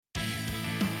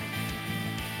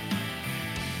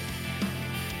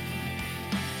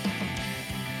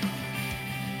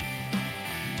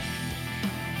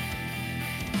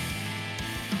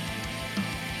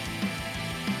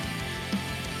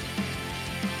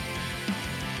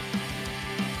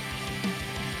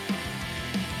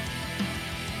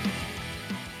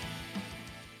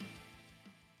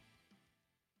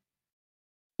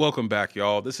Welcome back,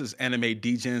 y'all. This is Anime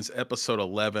Degens, episode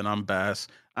 11. I'm Bass.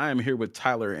 I am here with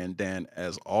Tyler and Dan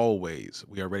as always.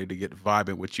 We are ready to get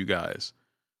vibing with you guys.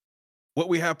 What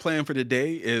we have planned for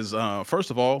today is, first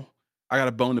of all, I got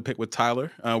a bone to pick with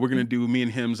Tyler. We're going to do me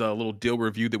and him's little deal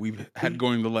review that we've had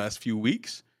going the last few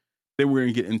weeks. Then we're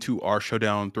going to get into our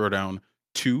Showdown, Throwdown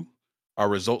 2, our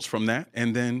results from that.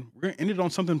 And then we're going to end it on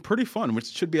something pretty fun, which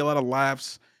should be a lot of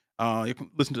laughs. You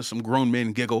can listen to some grown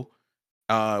men giggle.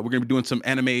 We're going to be doing some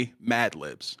anime Mad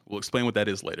Libs. We'll explain what that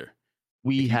is later.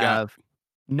 We have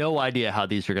no idea how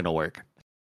these are going to work.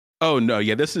 Oh no,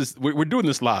 yeah, we're doing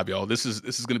this live, y'all. This is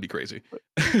going to be crazy.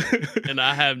 And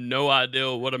I have no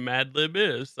idea what a Mad Lib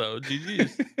is, so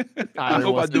GG's. I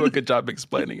hope I do a good job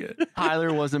explaining it.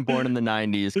 Tyler wasn't born in the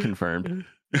 90s, confirmed.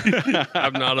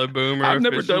 I'm not a boomer. I've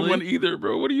never done one either,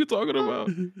 bro. What are you talking about?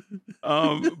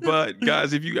 But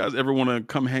guys, if you guys ever want to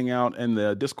come hang out in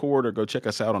the Discord or go check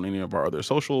us out on any of our other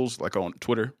socials, like on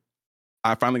Twitter,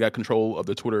 I finally got control of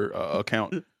the Twitter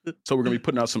account. So we're going to be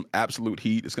putting out some absolute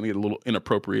heat. It's going to get a little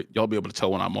inappropriate. Y'all be able to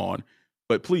tell when I'm on.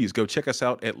 But please go check us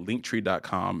out at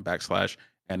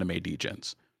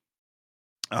linktree.com/animedegens.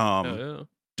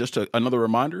 Just another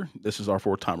reminder, this is our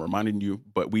fourth time reminding you,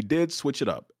 but we did switch it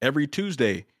up. Every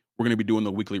Tuesday, we're going to be doing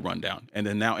the weekly rundown. And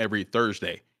then now every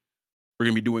Thursday, we're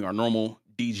going to be doing our normal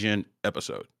Degen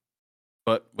episode.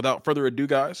 But without further ado,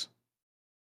 guys,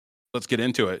 let's get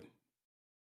into it.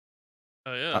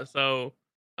 Oh, yeah. So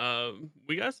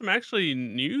we got some actually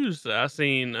news. I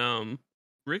seen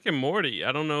Rick and Morty.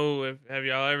 I don't know have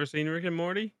y'all ever seen Rick and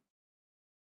Morty?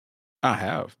 I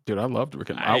have, dude. I loved Rick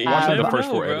and Morty. I watched the first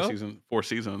four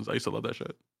seasons. I used to love that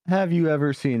shit. Have you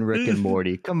ever seen Rick and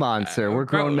Morty? Come on, sir. We're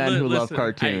grown men who love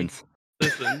cartoons. Hey,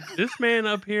 listen, this man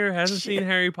up here hasn't seen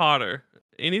Harry Potter.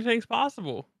 Anything's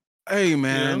possible. Hey,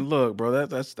 man, look, bro.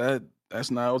 That's not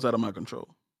was out of my control.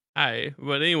 Hey,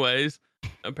 but anyways,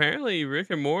 apparently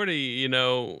Rick and Morty,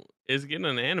 is getting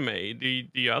an anime. Do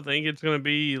y'all think it's gonna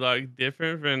be like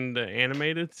different from the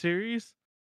animated series?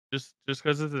 Just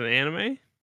because it's an anime?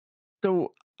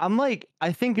 So I'm like,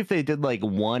 I think if they did like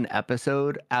one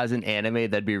episode as an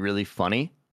anime, that'd be really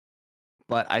funny.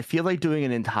 But I feel like doing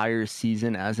an entire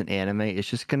season as an anime is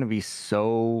just going to be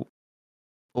so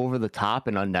over the top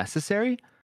and unnecessary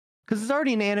because it's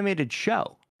already an animated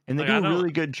show and they do a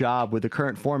really good job with the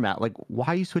current format. Like, why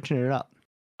are you switching it up?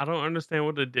 I don't understand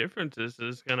what the difference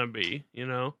is going to be,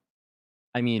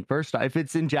 I mean, first, if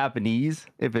it's in Japanese,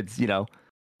 if it's,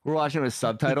 we're watching with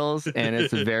subtitles and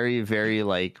it's a very, very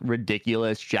like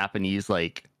ridiculous Japanese,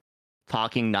 like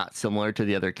talking not similar to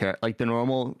the other character, like the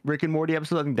normal Rick and Morty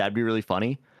episode. I think that'd be really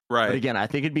funny. Right. But again, I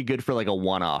think it'd be good for like a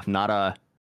one-off, not a.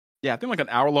 Yeah, I think like an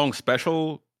hour-long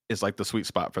special is like the sweet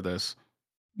spot for this.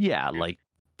 Yeah, like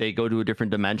they go to a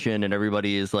different dimension and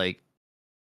everybody is like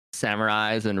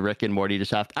samurais and Rick and Morty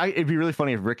just have to. It'd be really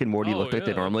funny if Rick and Morty looked like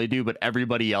they normally do, but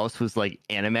everybody else was like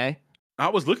anime. I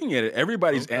was looking at it.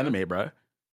 Everybody's anime, bro.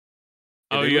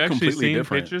 Oh, you actually seen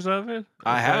pictures of it?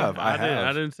 I have.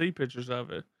 I didn't see pictures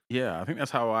of it. Yeah, I think that's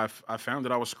how I found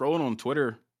it. I was scrolling on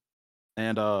Twitter,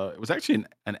 and it was actually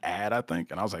an ad, I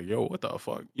think. And I was like, yo, what the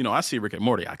fuck? I see Rick and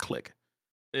Morty. I click.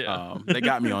 Yeah. They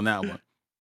got me on that one.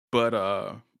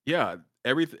 But, yeah,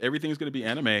 everything's going to be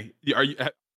anime.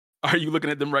 Are you looking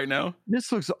at them right now? This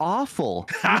looks awful.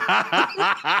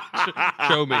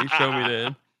 Show me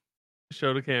then.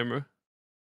 Show the camera.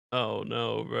 Oh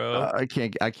no, bro! I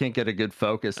can't get a good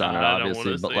focus on it,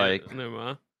 obviously. But like, never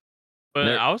mind. But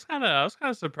I was kind of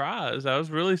surprised. I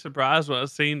was really surprised when I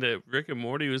seen that Rick and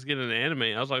Morty was getting an anime.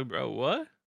 I was like, bro, what?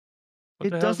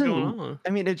 What the hell's going on? I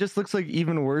mean, it just looks like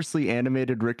even worsely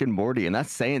animated Rick and Morty, and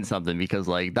that's saying something because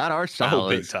like that art style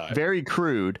is very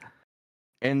crude,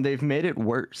 and they've made it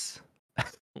worse.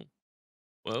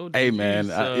 Well, hey man,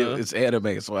 it's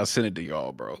anime, so I sent it to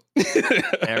y'all, bro.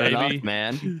 Fair enough,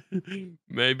 man.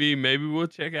 Maybe we'll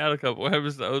check out a couple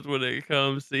episodes when it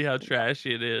comes, see how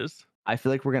trashy it is. I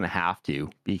feel like we're gonna have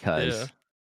to because,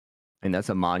 and that's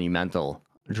a monumental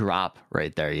drop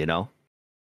right there,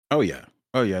 Oh yeah.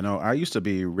 No, I used to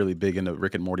be really big into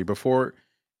Rick and Morty before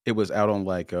it was out on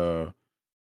like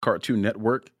Cartoon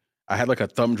Network. I had like a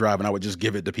thumb drive and I would just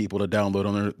give it to people to download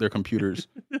on their computers.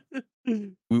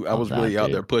 I was really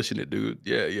out there pushing it, dude.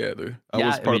 Yeah. I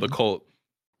was part of the cult.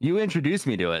 You introduced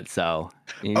me to it, so.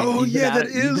 That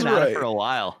is right. For a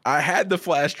while, I had the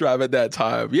flash drive at that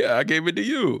time. Yeah, I gave it to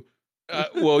you.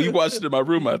 Well, you watched it in my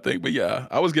room, I think, but yeah,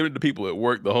 I was giving it to people at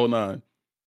work the whole nine.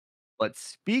 But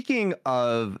speaking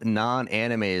of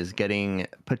non-animes getting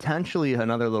potentially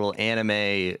another little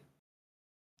anime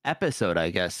episode,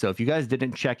 I guess. So if you guys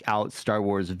didn't check out Star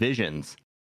Wars Visions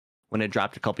when it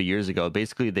dropped a couple years ago,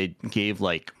 basically they gave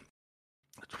like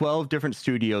 12 different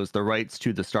studios the rights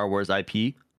to the Star Wars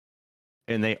IP,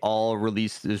 and they all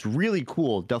released this really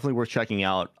cool, definitely worth checking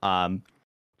out.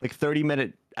 Like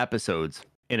 30-minute episodes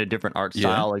in a different art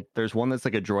Yeah. style. Like there's one that's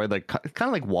like a droid, like kind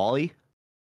of like Wall-E,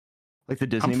 like the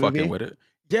Disney I'm movie. fucking with it.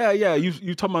 Yeah, yeah.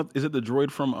 You talking about? Is it the droid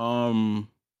from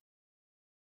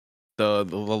the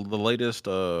latest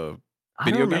I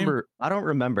video don't game? remember. I don't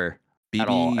remember at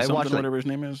all. BB I something, watched like whatever his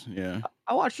name is. Yeah.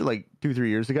 I watched it like 2-3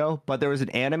 years ago, but there was an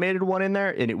animated one in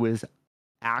there, and it was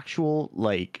actual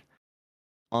like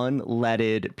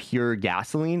unleaded pure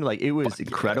gasoline. Like it was Fuck yeah.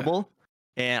 incredible.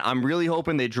 And I'm really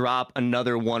hoping they drop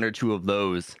another one or two of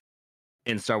those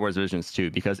in Star Wars Visions too,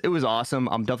 because it was awesome.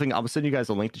 I'll send you guys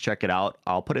a link to check it out.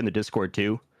 I'll put it in the Discord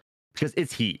too, because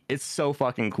it's heat. It's so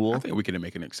fucking I cool. think we can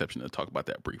make an exception to talk about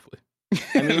that briefly.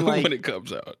 I mean, like, when it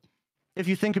comes out. if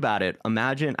you think about it,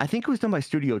 imagine, I think it was done by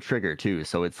Studio Trigger too,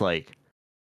 so it's like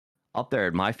up there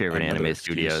at my favorite Another anime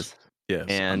excuse. studios. Yes.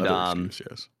 And Another excuse,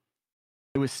 yes.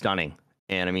 it was stunning.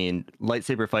 And I mean,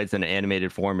 lightsaber fights in an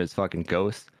animated form is fucking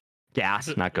gas,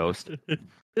 not ghost. And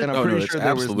I'm Oh no, pretty it's sure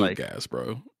there was absolute like, gas,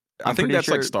 bro. I I'm think pretty that's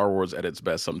like sure- Star Wars at its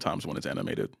best sometimes when it's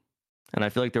animated. and I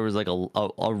feel like there was like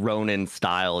a Ronin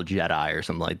style Jedi or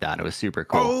something like that. It was super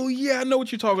cool. Oh yeah, I know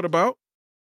what you're talking about.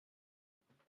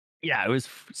 Yeah, it was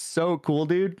so cool,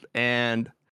 dude. And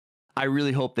I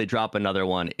really hope they drop another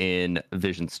one in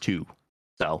Visions 2.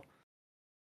 So,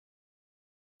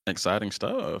 Exciting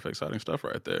stuff. Exciting stuff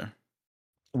right there.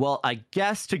 well, I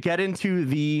guess to get into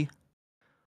the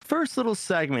first little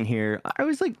segment here, I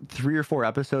was like 3 or 4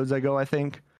 episodes ago, I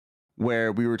think,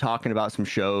 where we were talking about some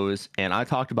shows, and I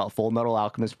talked about Full Metal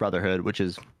Alchemist Brotherhood, which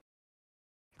is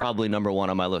probably number 1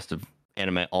 on my list of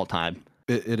anime all time.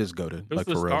 It is goated. It was Like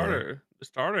the for real. starter. The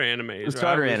starter animes. The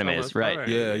starter right? We were talking animes, about right.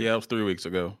 starter Yeah, animes. yeah, it was 3 weeks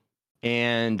ago.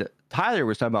 And Tyler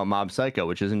was talking about Mob Psycho,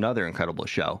 which is another incredible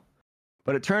show.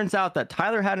 But it turns out that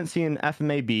Tyler hadn't seen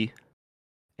FMAB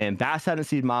and Bass hadn't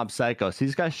seen Mob Psycho. So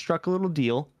these guys struck a little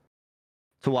deal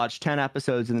to watch 10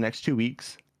 episodes in the next 2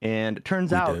 weeks. And it turns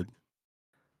We out did.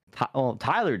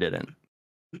 Tyler didn't.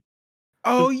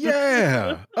 Oh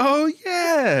yeah. Oh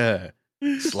yeah.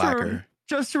 Slacker.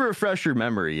 Just to refresh your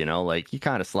memory, you know, like he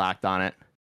kind of slacked on it.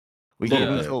 We Little gave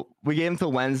him bit.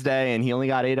 till Wednesday, and he only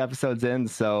got 8 episodes in.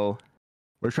 So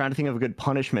we're trying to think of a good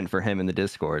punishment for him in the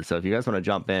Discord. So if you guys want to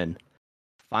jump in,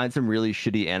 find some really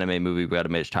shitty anime movie we got to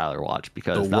make Tyler watch,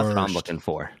 because The that's what I'm worst. looking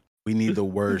for. We need the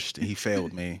worst. He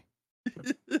failed me.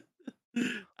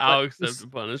 I'll But accept this- the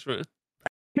punishment.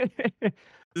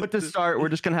 But to start, we're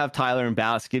just gonna have Tyler and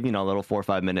Bass give a little 4 or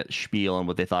 5 minute spiel on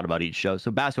what they thought about each show.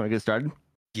 So Bass, you want to get started?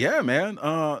 Yeah, man.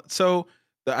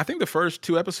 I think the first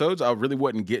 2 episodes I really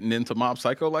wasn't getting into Mob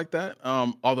Psycho like that.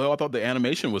 Although I thought the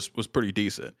animation was pretty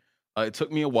decent. It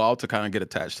took me a while to kind of get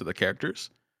attached to the characters.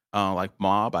 Like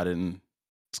Mob, I didn't.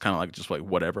 It's kind of like just like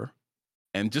whatever.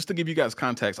 And just to give you guys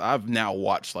context, I've now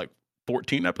watched like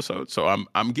 14 episodes, so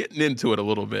I'm getting into it a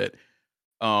little bit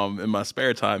in my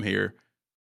spare time here.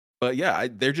 But yeah,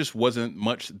 there just wasn't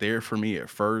much there for me at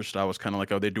first. I was kind of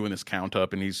like, oh, they're doing this count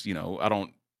up, and he's,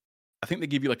 I think they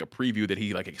give you like a preview that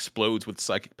he like explodes with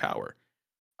psychic power.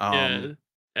 Yeah.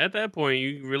 At that point,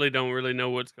 you really don't really know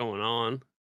what's going on.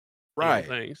 Right.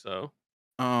 Thing, so.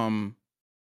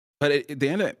 But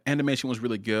the animation was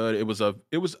really good. It was I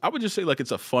would just say like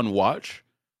it's a fun watch.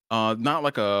 Not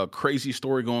like a crazy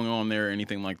story going on there or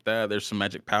anything like that. There's some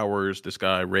magic powers. This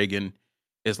guy Reagan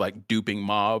is like duping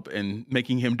Mob and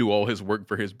making him do all his work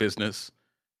for his business.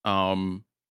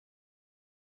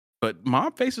 But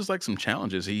Mob faces like some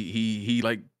challenges. He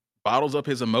like bottles up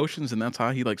his emotions, and that's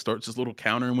how he like starts his little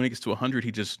counter. And when he gets to 100,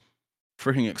 he just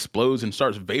freaking explodes and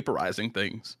starts vaporizing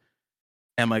things.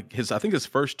 And like I think his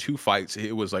first 2 fights,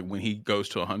 it was like when he goes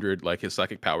to 100, like his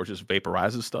psychic powers just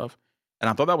vaporizes stuff. And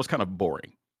I thought that was kind of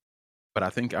boring. But I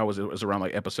think it was around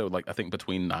like episode, like I think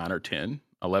between 9 or 10,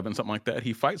 11, something like that.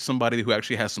 He fights somebody who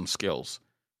actually has some skills,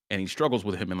 and he struggles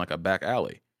with him in like a back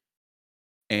alley.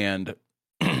 And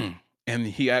and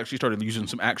he actually started using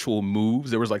some actual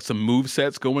moves. There was like some move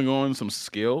sets going on, some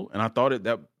skill, and I thought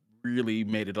that really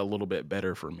made it a little bit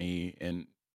better for me, and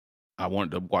I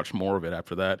wanted to watch more of it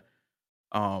after that.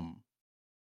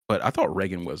 But I thought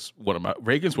Reagan's one of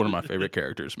my favorite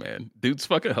characters, man. Dude's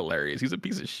fucking hilarious. He's a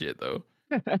piece of shit though.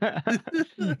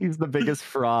 He's the biggest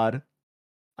fraud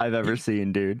I've ever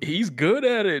seen, dude. He's good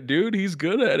at it, dude. He's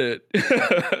good at it.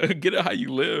 Get it how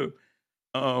you live.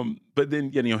 But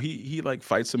then he like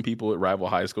fights some people at rival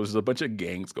high schools. There's a bunch of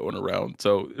gangs going around,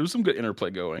 so it was some good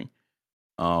interplay going.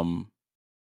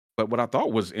 But what I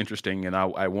thought was interesting, and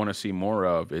I want to see more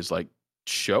of, is like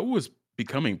Show was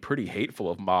becoming pretty hateful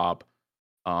of Mob,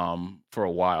 for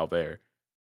a while there.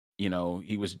 He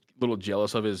was a little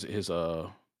jealous of his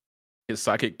his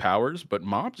psychic powers, but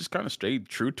Mob just kind of stayed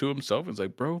true to himself. It's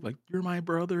like, bro, like you're my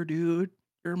brother, dude.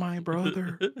 You're my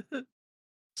brother.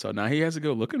 So now he has to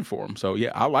go looking for him. So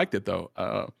yeah, I liked it though.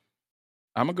 I'm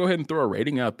gonna go ahead and throw a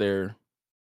rating out there.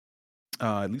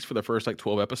 At least for the first like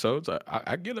 12 episodes,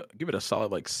 I give it a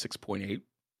solid like 6.8,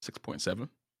 6.7.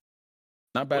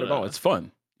 Not bad at all. It's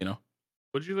fun, you know.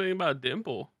 What you think about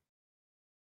Dimple?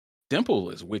 Dimple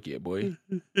is wicked, boy.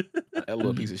 That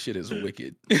little piece of shit is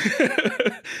wicked.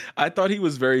 I thought he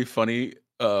was very funny,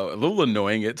 a little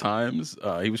annoying at times.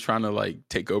 He was trying to like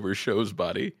take over Show's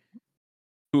body,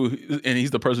 and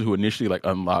he's the person who initially like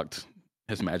unlocked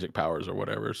his magic powers or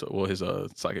whatever. So, well, his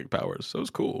psychic powers. So it's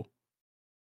cool.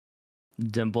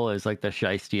 Dimple is like the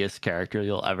shystiest character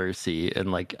you'll ever see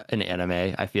in like an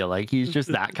anime. I feel like he's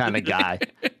just that kind of guy.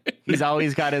 He's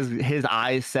always got his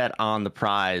eyes set on the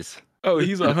prize. Oh,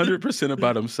 he's 100%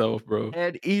 about himself, bro.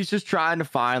 And he's just trying to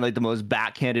find like the most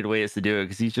backhanded ways to do it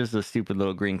because he's just a stupid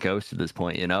little green ghost at this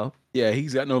point, you know? Yeah,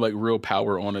 he's got no like real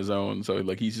power on his own. So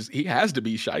like he has to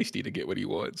be shysty to get what he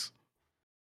wants.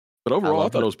 But overall, I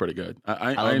thought it was pretty good.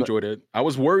 I enjoyed it. I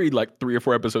was worried like 3 or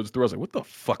 4 episodes through. I was like, what the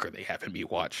fuck are they having me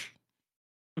watch?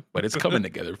 But it's coming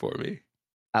together for me.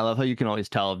 I love how you can always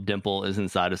tell if Dimple is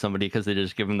inside of somebody because they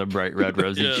just give him the bright red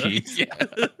rosy cheeks. Yeah.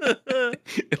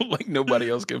 Like nobody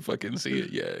else can fucking see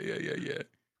it. Yeah.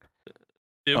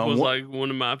 Dimple's like one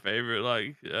of my favorite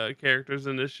like characters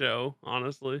in this show,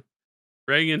 honestly.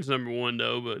 Reagan's number 1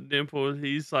 though, but Dimple,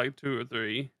 he's like 2 or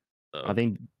 3. So. I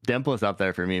think Dimple is up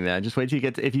there for me, man. Just wait till you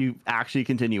get if you actually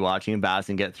continue watching Bass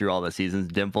and get through all the seasons.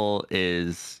 Dimple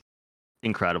is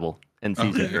incredible in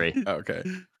season 3. Okay.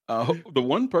 The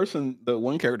one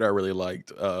character I really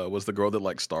liked was the girl that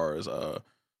like stars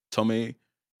Tomi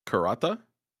Karata.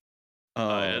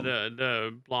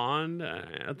 The blonde,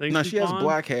 I think. No, she has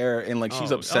black hair and like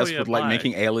she's obsessed with like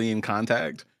making alien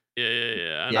contact.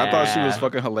 Yeah. I thought she was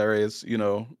fucking hilarious. You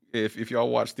know, if y'all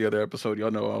watched the other episode,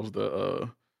 y'all know I was the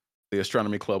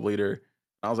astronomy club leader.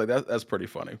 I was like, that's pretty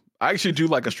funny. I actually do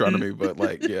like astronomy, but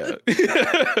like, yeah.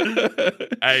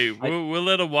 Hey, we'll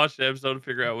let them watch the episode to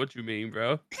figure out what you mean,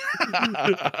 bro.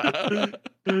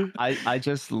 I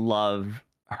just love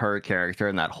her character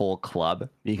in that whole club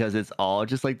because it's all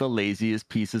just like the laziest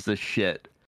pieces of shit.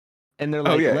 And they're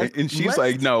like, and she's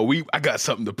like, no, I got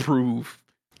something to prove.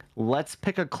 Let's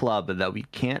pick a club that we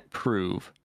can't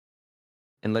prove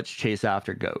and let's chase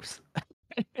after ghosts.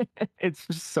 It's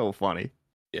just so funny.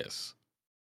 Yes.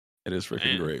 It is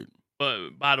freaking great.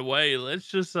 But by the way, let's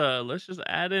just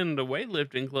add in the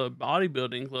weightlifting club,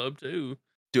 bodybuilding club too.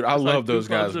 Dude, I love those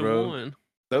guys, bro.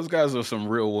 Those guys are some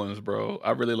real ones, bro. I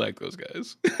really like those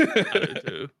guys. I do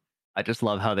too. I just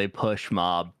love how they push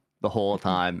Mob the whole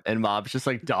time, and Mob's just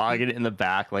like dogging it in the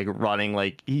back, like running,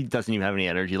 like he doesn't even have any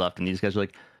energy left, and these guys are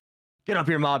like, "Get up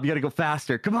here, Mob! You got to go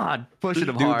faster! Come on, pushing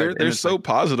him hard." They're so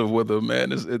positive with him,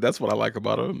 man. That's what I like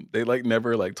about them. They like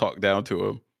never like talk down to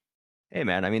him. Hey,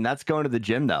 man, I mean, that's going to the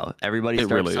gym, though. Everybody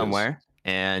starts really somewhere,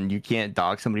 and you can't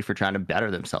dog somebody for trying to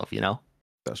better themselves, you know?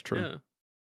 That's true. Yeah.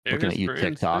 Looking at you,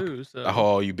 TikTok. Too, so.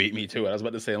 Oh, you beat me to it. I was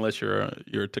about to say, unless you're a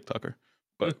TikToker.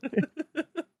 But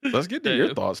let's get to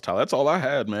your thoughts, Tyler. That's all I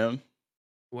had, man.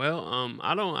 Well,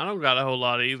 I don't got a whole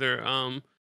lot either.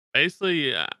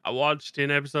 Basically, I watched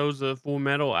 10 episodes of Full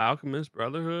Metal Alchemist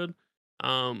Brotherhood.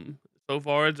 So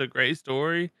far, it's a great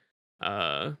story.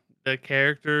 The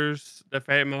characters,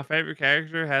 my favorite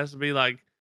character has to be like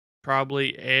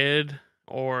probably Ed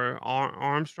or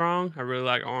Armstrong. I really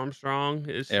like Armstrong.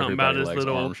 It's something about his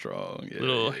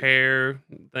little hair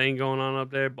thing going on up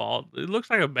there. Bald. It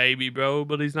looks like a baby, bro,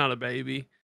 but he's not a baby.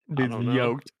 Dude's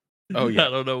yoked. Oh yeah.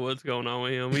 I don't know what's going on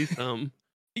with him. He's something.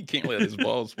 He can't let his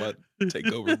bald spot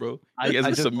take over, bro. He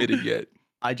hasn't submitted yet.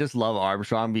 I just love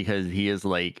Armstrong because he is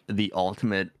like the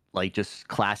ultimate, like just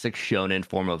classic shonen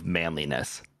form of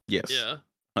manliness. Yes. Yeah.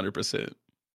 100%.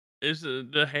 It's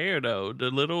the hair though. The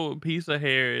little piece of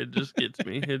hair, it just gets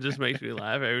me. It just makes me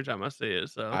laugh every time I see it.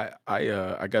 So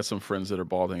I got some friends that are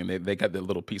balding and they got that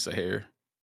little piece of hair.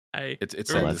 Hey, it's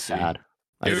sad to see. Sad.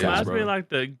 It reminds me like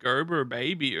the Gerber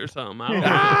baby or something.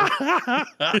 I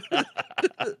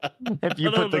don't know. If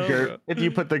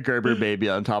you put the Gerber baby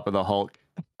on top of the Hulk,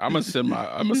 I'm gonna send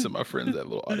my friends that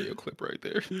little audio clip right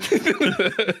there. Try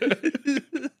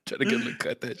to get them to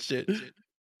cut that shit.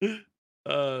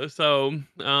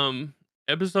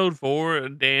 Episode 4,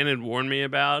 Dan had warned me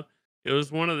about. It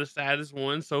was one of the saddest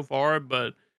ones so far,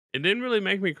 but it didn't really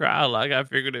make me cry like I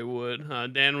figured it would.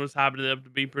 Dan was hyping it up to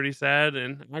be pretty sad,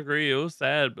 and I agree, it was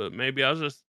sad, but maybe I was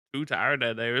just too tired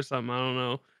that day or something. I don't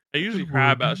know. I usually cry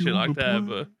about shit like that,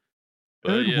 but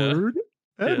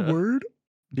Edward.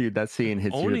 Dude, that scene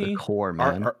hits you to the core,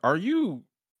 man. Are you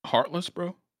heartless,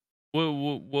 bro? What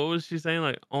was she saying?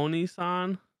 Like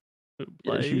Oni-san who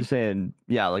Yeah, she was plays? saying,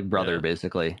 yeah, like brother, Yeah,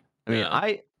 basically. I mean, yeah.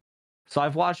 so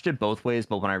I've watched it both ways,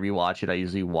 but when I rewatch it, I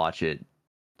usually watch it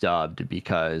dubbed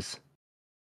because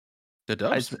The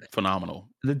dub's it's phenomenal,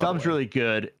 the by the dub's way. really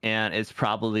good, and it's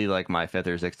probably like my fifth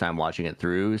or sixth time watching it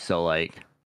through. So like,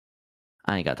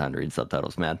 I ain't got time to read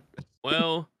subtitles, man.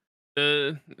 Well,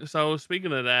 so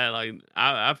speaking of that, like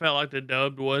I felt like the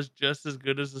dubbed was just as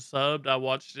good as the subbed. I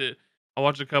watched it. I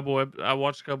watched a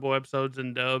couple episodes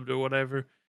in dubbed or whatever,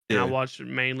 and I Yeah. watched it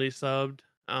mainly subbed.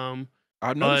 Um,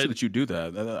 I noticed but that you do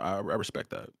that. I respect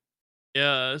that.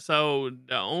 yeah, so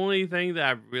the only thing that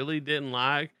I really didn't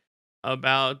like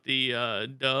about the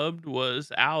dubbed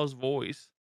was Al's voice.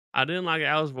 I didn't like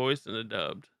Al's voice in the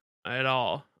dubbed at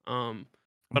all.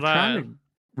 I'm But trying I to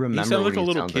He remember sounds what like a he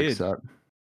little sounds like. kid. Sub.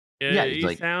 Yeah, Yeah, he's he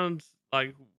like, sounds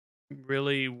like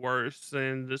really worse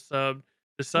than the sub.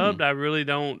 The Hmm. subbed, I really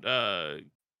don't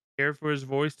care for his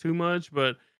voice too much,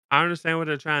 but I understand what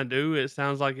they're trying to do. It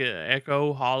sounds like an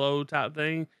echo hollow type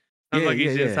thing. Sounds Yeah, like yeah,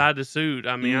 he's yeah. inside the suit.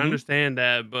 I mean, I Hmm. understand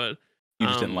that, but You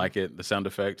just didn't um, like it, the sound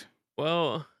effect.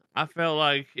 well, I felt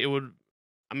like it would.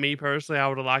 Me personally, I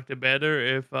would have liked it better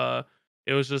if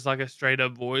it was just like a straight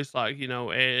up voice, like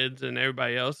Ed's and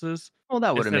everybody else's, well,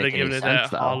 that wouldn't instead make of any giving it sense that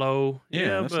though. hollow. Yeah,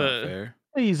 Yeah, that's not but fair.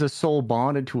 He's a soul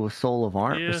bonded to a soul of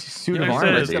armor, a yeah, suit Yeah, of like I he's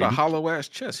got armor, he's said, got a dude. hollow ass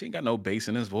chest. He ain't got no bass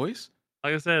in his voice.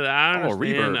 I Oh, understand.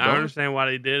 reverb, I dog. understand why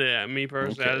they did it. Me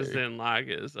personally, I just Okay. didn't like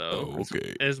it so Oh,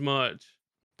 okay. as much,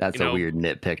 That's you a know. weird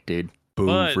nitpick, dude. Boo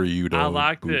But for you, I dog.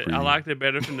 liked Boo it. for I you. liked it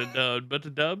better from the dubbed, but the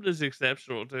dubbed is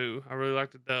exceptional too. I really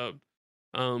like the dubbed.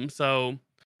 So,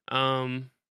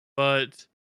 um, but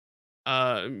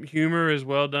humor is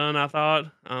well done. I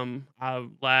thought. I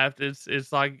laughed.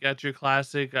 It's like got your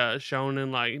classic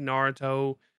shonen like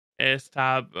Naruto s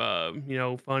type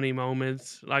funny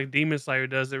moments. Like Demon Slayer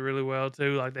does it really well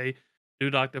too. Like they do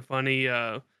like the funny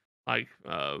like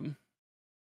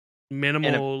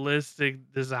Anim-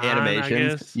 minimalistic design, I Animations,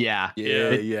 guess. yeah. Yeah, Yeah.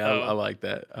 They yeah, I So like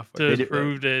that. I fucking they to do. with that.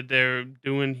 prove that they're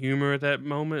doing humor at that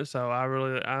moment. So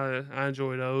I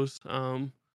enjoy those.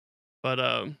 But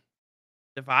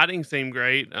the fighting seemed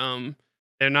great.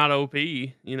 They're not OP.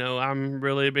 I'm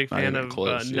really a big Not fan even of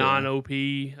close. Yeah. non OP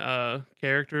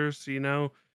characters.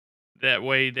 That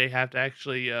way they have to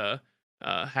actually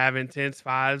have intense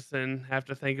fights and have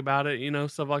to think about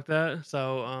it. Stuff like that.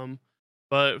 So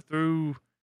but through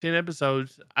 10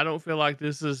 episodes, I don't feel like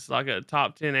this is like a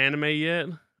top 10 anime yet.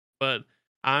 But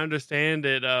I understand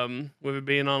that with it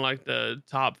being on like the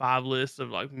top 5 list of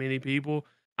like many people,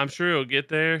 I'm sure it'll get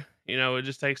there. It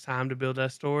just takes time to build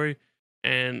that story.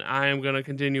 And I am gonna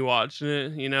continue watching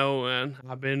it, and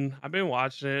I've been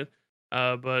watching it.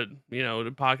 But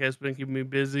the podcast's been keeping me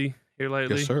busy here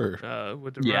Yes, lately, sir.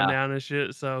 with the Yeah, rundown and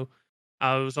shit. So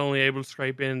I was only able to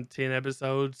scrape in 10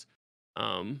 episodes.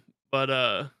 Um, but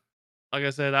like I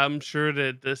said, I'm sure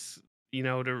that this,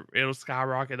 it'll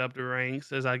skyrocket up the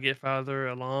ranks as I get farther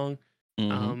along.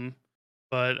 Hmm. Um,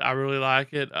 but I really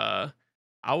like it.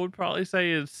 I would probably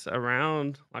say it's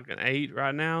around like an 8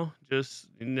 right now. Just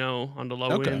on the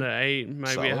low end Okay. of 8,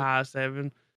 maybe a Solid. high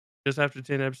 7, just after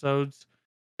 10 episodes.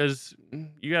 Because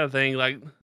you got to think like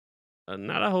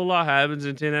not a whole lot happens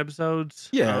in 10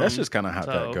 episodes. Yeah, that's just kind of how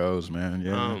that So goes, man.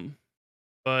 Yeah. um,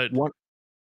 but one.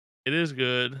 it is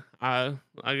good. I'm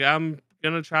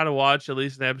gonna try to watch at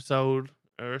least an episode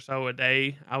or so a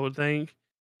day. I would think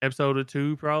episode or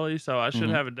two probably. So I should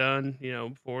Hmm. have it done,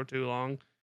 before too long.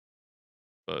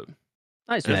 But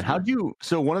Nice, man. it's How'd you?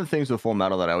 So one of the things with Full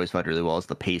Metal that I always find really well is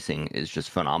the pacing is just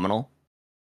phenomenal.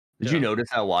 Did you yeah. notice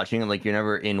that watching it? Like you're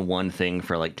never in one thing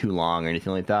for like too long or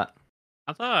anything like that.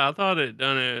 I thought it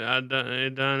done it.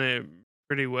 Done it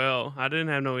pretty well. I didn't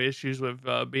have no issues with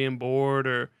being bored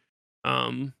or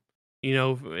um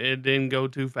it didn't go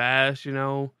too fast.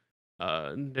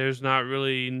 There's not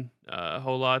really a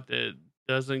whole lot that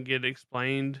doesn't get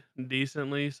explained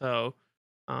decently. So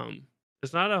um,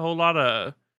 it's not a whole lot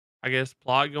of I guess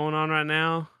plot going on right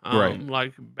now. Right.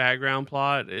 Like background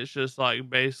plot. It's just like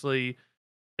basically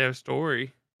their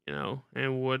story,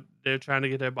 and what they're trying to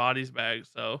get their bodies back.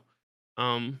 So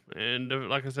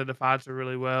like I said, the fights are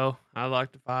really well. I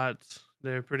like the fights.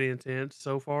 They're pretty intense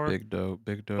so far. Big dope.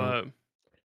 Big dope. But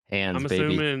Hands, I'm baby.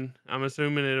 assuming I'm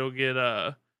assuming it'll get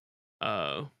uh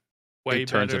way It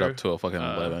turns it up better. to a fucking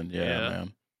 11. Yeah, Yeah.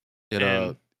 man. It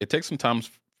And it takes some time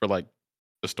for like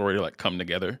the story to like come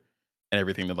together and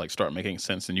everything to like start making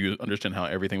sense and you understand how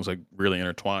everything's like really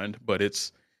intertwined. But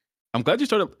I'm glad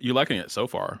you liking it so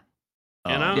far.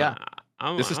 and Yeah,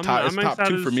 I'm This is I'm top. It's I'm top two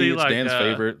excited for to me. see It's like Dan's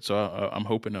favorite, so I'm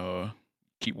hoping to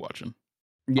keep watching.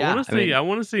 yeah. I mean, I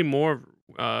want to see more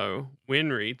of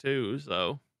Winry too.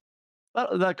 So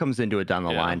That comes into it down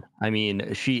the Yeah. line. I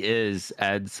mean, she is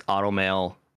Ed's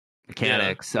automail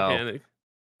mechanic, so Mechanic.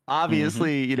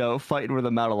 obviously, fighting with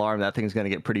a metal arm, that thing's gonna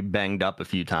get pretty banged up a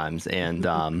few times. And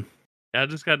I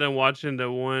just got done watching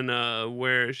the one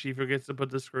where she forgets to put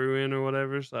the screw in or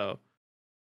whatever. So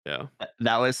yeah,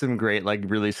 that was some great, like,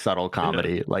 really subtle yeah,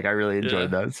 comedy. Like, I really yeah.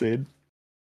 enjoyed that scene.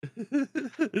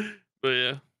 But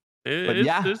yeah, But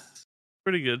yeah, it's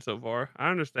pretty good so far. I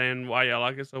understand why y'all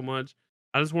like it so much.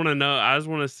 I just want to know. I just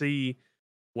want to see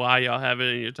why y'all have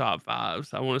it in your top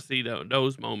fives. I want to see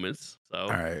those moments. All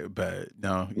So right, but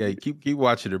no, yeah, keep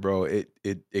watching it, bro. It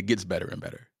gets better and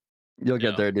better. you'll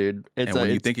get yeah, there, dude. And when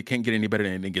you think it can't get any better,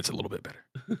 then it gets a little bit better.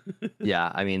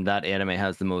 Yeah, I mean, that anime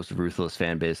has the most ruthless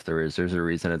fan base there is. There's a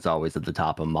reason it's always at the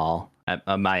top of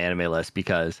my anime list,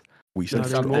 because We when not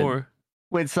said so. anymore.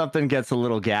 when something gets a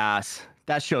little gas,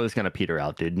 that show is gonna peter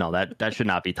out, dude. No, that should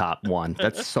not be top one.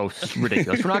 That's so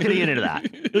ridiculous. We're not gonna get into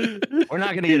that. We're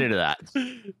not gonna get into that.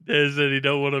 Dan said he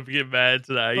don't want to get mad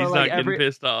tonight. But, He's like, not getting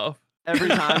pissed off. every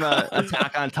time a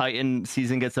Attack on Titan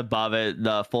season gets above it,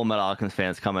 the Full Metal Alchemist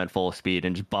fans come in full speed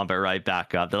and just bump it right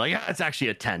back up. They're like, yeah, it's actually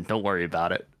a 10. Don't worry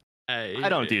about it. Hey, I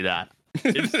don't do that.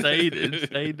 It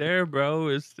stayed there, bro.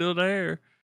 It's still there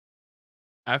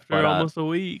after But, almost a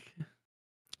week.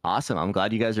 Awesome. I'm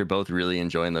glad you guys are both really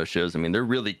enjoying those shows. I mean, they're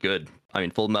really good. I mean,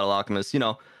 Full Metal Alchemist,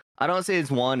 I don't say it's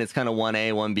one. It's kind of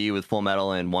 1A, 1B with Full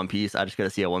Metal and One Piece. I just got to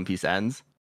see how One Piece ends.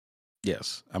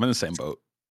 Yes, I'm in the same boat.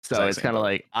 So Exact it's same kind of boat.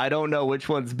 like, I don't know which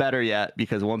one's better yet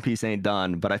because One Piece ain't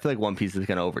done, but I feel like One Piece is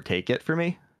going to overtake it for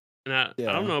me. And I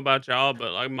Yeah. don't know about y'all,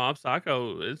 but like Mob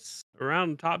Psycho, it's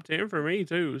around top 10 for me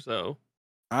too. So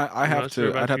I I'm have not sure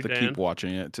to. about I'd have you, to Dan. keep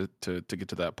watching it to get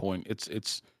to that point.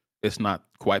 It's not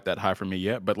quite that high for me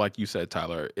yet, but like you said,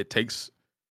 Tyler, it takes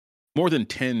more than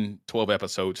 10, 12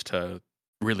 episodes to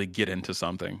really get into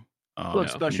something. Well,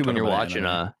 especially when talk you're about watching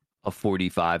anime. a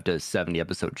 45 to 70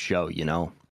 episode show,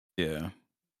 Yeah,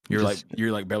 Just-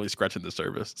 you're like barely scratching the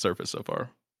surface so far.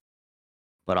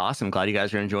 But awesome. Glad you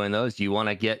guys are enjoying those. Do you want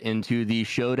to get into the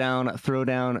Showdown,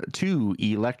 Throwdown 2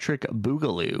 Electric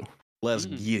Boogaloo? Let's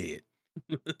Mm. get it.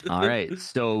 All right.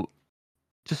 So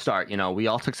to start, we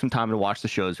all took some time to watch the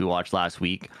shows we watched last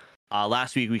week.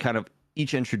 Last week, we kind of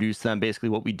each introduced them. Basically,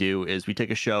 what we do is we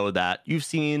take a show that you've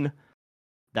seen,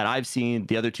 that I've seen,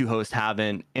 the other two hosts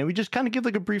haven't, and we just kind of give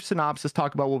like a brief synopsis,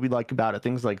 talk about what we like about it,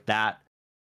 things like that.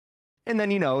 And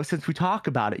then, since we talk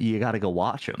about it, you got to go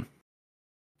watch them.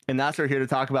 And that's what we're here to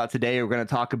talk about today. We're going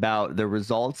to talk about the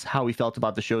results, how we felt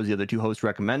about the shows the other two hosts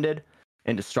recommended.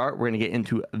 And to start, we're going to get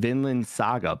into Vinland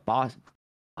Saga. Bass,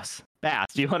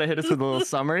 do you want to hit us with a little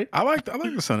summary? I like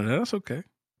the sound of that. That's okay.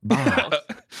 Boss.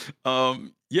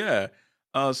 Yeah.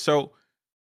 So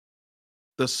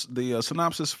the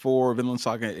synopsis for Vinland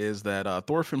Saga is that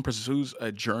Thorfinn pursues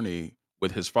a journey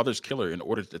with his father's killer in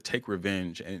order to take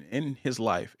revenge and end his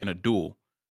life in a duel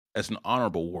as an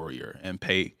honorable warrior and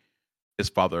pay his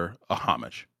father a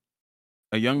homage.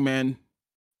 This young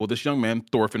man,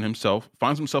 Thorfinn himself,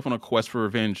 finds himself on a quest for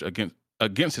revenge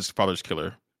against his father's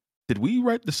killer. Did we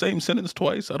write the same sentence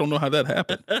twice? I don't know how that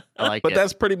happened. I like But it.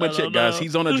 that's pretty much I it, guys. don't know.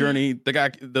 He's on a journey.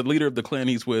 The leader of the clan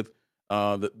he's with,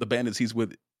 the bandits he's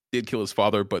with, did kill his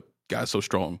father, but guy's so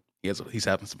strong, he's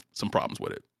having some problems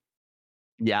with it.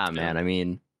 Yeah, man. I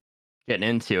mean, getting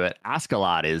into it,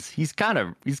 Askeladd he's kind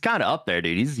of up there,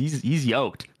 dude. He's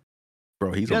yoked.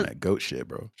 Bro, he's He on does- that goat shit,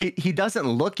 bro. He doesn't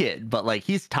look it, but like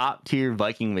he's top tier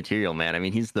Viking material, man. I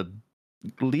mean, he's the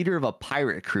leader of a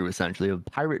pirate crew, essentially, a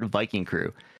pirate Viking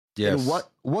crew. And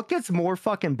what gets more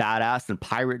fucking badass than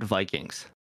pirate Vikings?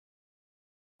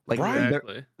 Like, Right.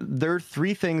 Exactly. their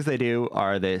three things they do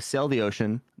are they sail the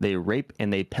ocean, they rape,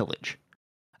 and they pillage.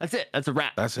 That's it. That's a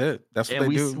wrap. That's it. That's what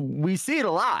And they do we see it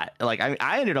a lot. Like,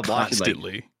 I ended up watching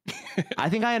constantly. I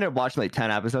think I ended up watching like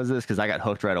 10 episodes of this because I got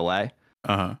hooked right away.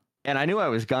 Uh-huh. And I knew I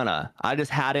was gonna. I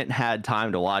just hadn't had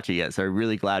time to watch it yet. So I'm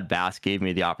really glad Bass gave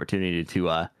me the opportunity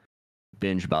to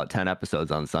binge about 10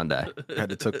 episodes on Sunday. Had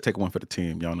to take one for the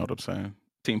team. Y'all know what I'm saying?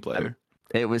 Team player.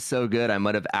 It was so good. I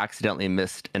might have accidentally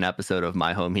missed an episode of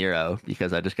My Home Hero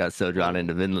because I just got so drawn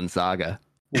into Vinland Saga.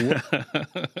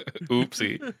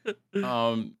 Oopsie.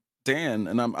 Dan,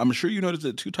 and I'm sure you noticed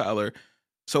it too, Tyler.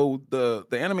 So the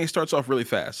anime starts off really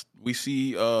fast. We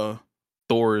see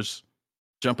Thor's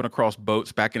jumping across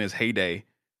boats back in his heyday,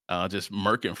 just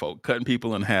murking folk, cutting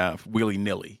people in half,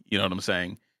 willy-nilly. You know what I'm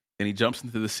saying? And he jumps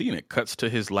into the sea, and it cuts to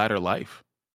his latter life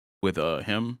with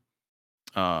him,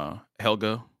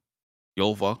 Helga,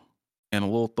 Yolva, and a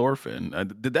little Thorfinn.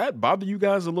 Did that bother you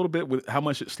guys a little bit with how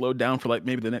much it slowed down for like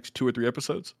maybe the next 2 or 3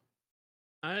 episodes?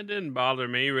 It didn't bother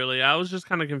me really. I was just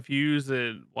kind of confused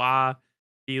at why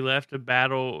he left a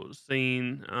battle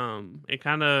scene. It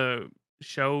kind of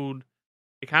showed.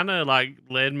 It kind of like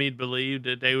led me to believe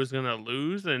that they was gonna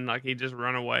lose and like he just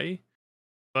run away.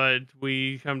 But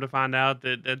we come to find out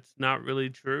that that's not really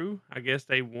true. I guess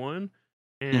they won,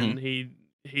 Hmm. and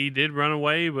he did run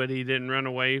away, but he didn't run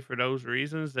away for those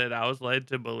reasons that I was led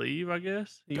to believe. I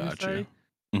guess you could Gotcha. say.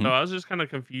 Hmm. So I was just kind of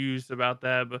confused about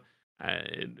that, but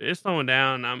it's slowing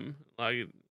down. I'm like,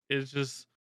 it's just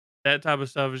that type of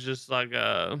stuff is just like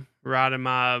right in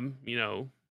my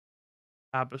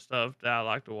type of stuff that I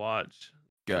like to watch.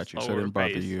 The Got you. So it slower didn't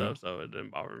bother pace you. stuff, so it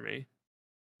didn't bother me.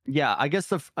 Yeah, I guess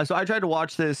so I tried to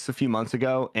watch this a few months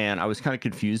ago and I was kind of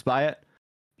confused by it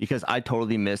because I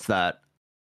totally missed that.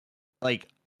 Like,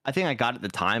 I think I got it at the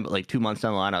time, but like 2 months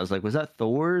down the line, I was like, was that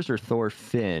Thor's or Thor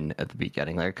Finn at the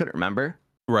beginning? Like, I couldn't remember.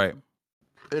 Right.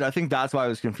 And I think that's why I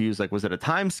was confused. Like, was it a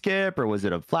time skip or was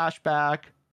it a flashback?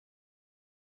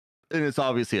 And it's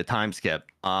obviously a time skip.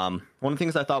 One of the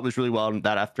things I thought was really well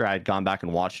that after I'd gone back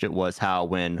and watched it was how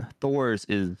when Thor's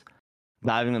is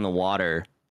diving in the water,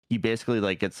 he basically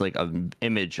like gets like an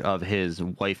image of his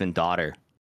wife and daughter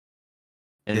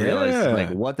and realizes like,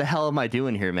 Yeah. what the hell am I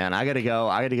doing here, man? I gotta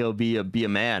go be a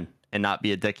man and not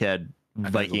be a dickhead I gotta go be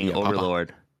Viking a papa.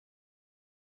 overlord.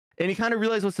 And he kind of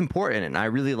realized what's important, and I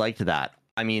really liked that.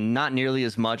 I mean, not nearly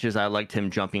as much as I liked him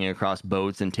jumping across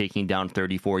boats and taking down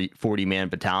 30, 40 man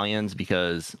battalions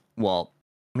because, well,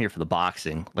 I'm here for the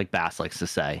boxing, like Bass likes to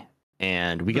say.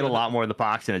 And we get a lot more of the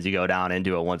boxing as you go down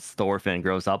into it once Thorfinn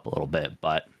grows up a little bit.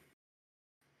 But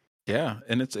Yeah,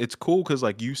 and it's cool because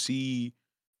like you see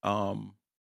a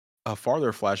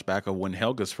farther flashback of when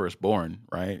Helga's first born,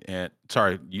 right? And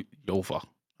sorry, Yolfa.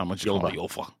 How much you call it Gilva.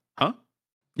 Yolfa? Huh?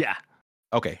 Yeah.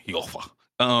 Okay, Yolfa.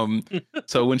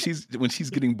 So when she's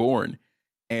getting born,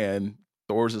 and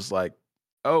Thor's is like,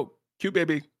 "Oh, cute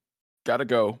baby, gotta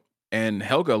go," and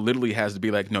Helga literally has to be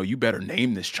like, "No, you better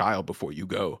name this child before you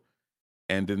go."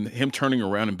 And then him turning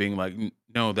around and being like,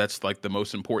 "No, that's like the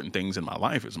most important things in my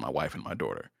life is my wife and my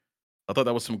daughter." I thought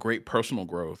that was some great personal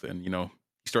growth, and he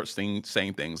starts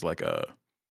saying things like,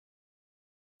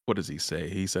 what does he say?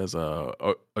 He says,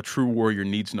 "A true warrior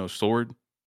needs no sword,"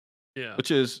 Yeah.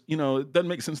 which is, it doesn't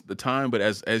make sense at the time, but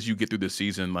as you get through the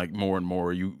season, like more and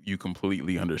more, you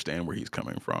completely understand where he's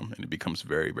coming from, and it becomes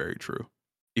very, very true.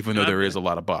 Even And though I there is bet a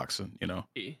lot of boxing.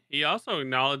 he also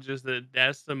acknowledges that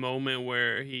that's the moment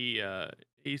where he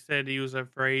said he was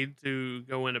afraid to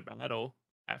go into battle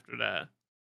after that.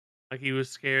 Like he was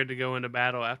scared to go into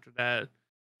battle after that.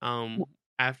 Um,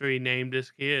 after he named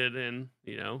his kid, and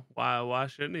why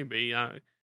shouldn't he be?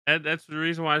 That's the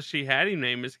reason why she had him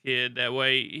name his kid. That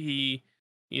way he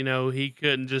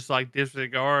couldn't just like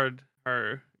disregard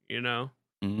her.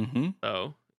 Hmm.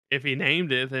 So if he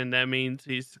named it, then that means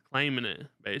he's claiming it.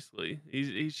 Basically,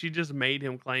 she just made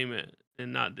him claim it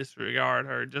and not disregard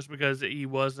her just because he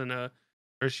wasn't a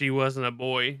or she wasn't a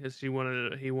boy, because he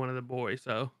wanted a boy.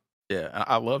 So Yeah,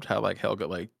 I loved how like Helga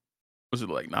like was it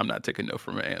like, "No, I'm not taking no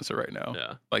from an answer right now."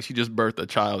 yeah. Like she just birthed a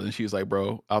child, and she's like,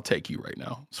 "Bro, I'll take you right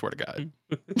now. Swear to God."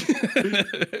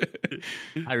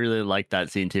 I really like that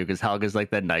scene too because Helga's like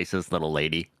the nicest little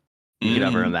lady you could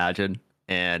ever Mhm. imagine.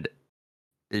 And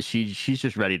she's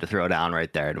just ready to throw down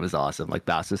right there. And it was awesome, like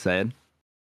Bass was saying.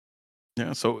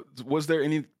 Yeah. So, was there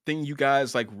anything you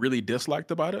guys like really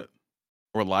disliked about it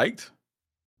or liked?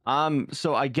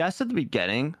 So I guess at the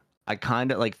beginning, I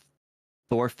kind of like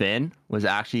Thorfinn was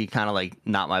actually kind of like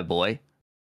not my boy.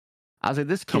 I was like,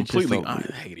 this kid's just Completely, a I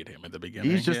hated him at the he's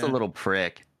beginning. just a Yeah. little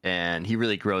prick, and he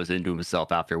really grows into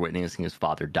himself after witnessing his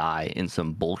father die in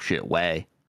some bullshit way.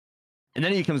 And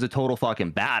then he becomes a total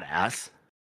fucking badass.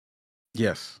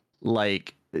 Yes.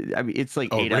 Like, I mean, it's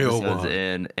like A 8 episodes real one.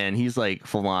 in, and he's like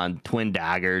full on twin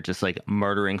dagger, just like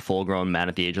murdering full grown men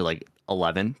at the age of like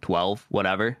 11, 12,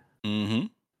 whatever. Hmm.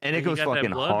 And it He goes got that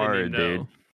fucking blood in him hard, dude. though.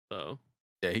 So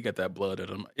Yeah, he got that blood in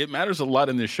him. It matters a lot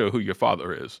in this show who your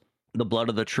father is. The blood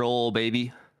of the troll,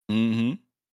 baby. Hmm.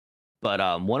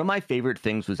 But one of my favorite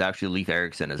things was actually Leif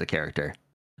Erikson as a character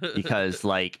because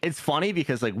like it's funny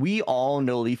because like we all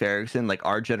know Leif Erikson, like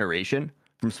our generation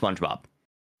from SpongeBob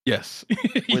Yes.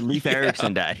 when Leif Yeah.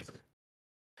 Erikson died.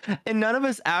 And none of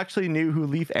us actually knew who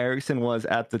Leif Erikson was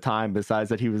at the time, besides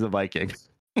that he was a Viking.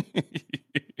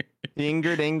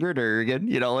 Ingrid, Ingrid,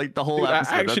 Ergen, like the whole Dude, I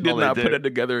episode. That's actually all did they not put do. it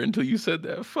together until you said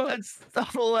that. Fuck. That's the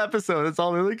whole episode. It's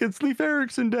all they're like, it's Leif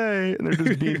Erikson Day. And they're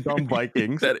just being dumb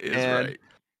Vikings. That is right.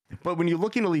 But when you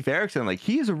look into Leif Erikson, like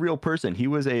he is a real person. He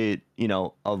was a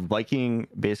Viking,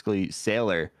 basically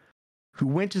sailor who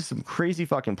went to some crazy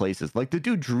fucking places. Like the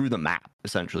dude drew the map,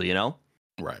 essentially,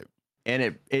 Right.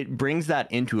 And it brings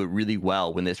that into it really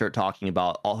well when they start talking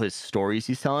about all his stories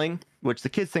he's telling, which the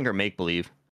kids think are make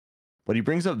believe. But he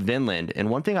brings up Vinland, and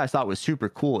one thing I thought was super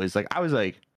cool is like I was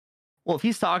like, well, if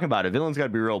he's talking about it, Vinland's got to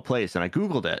be a real place, and I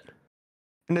googled it,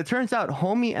 and it turns out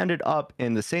homie ended up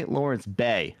in the St. Lawrence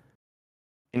Bay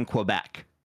in Quebec.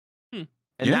 Hmm.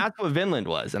 And Yeah. that's what Vinland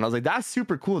was. And I was like, that's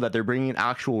super cool that they're bringing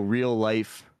actual real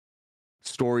life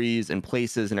stories and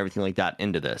places and everything like that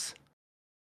into this.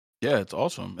 Yeah, it's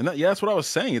awesome. And that's what I was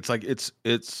saying. It's like it's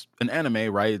an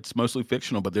anime, right? It's mostly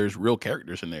fictional, but there's real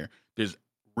characters in there. There's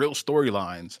real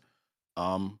storylines.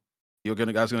 You're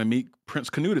gonna meet Prince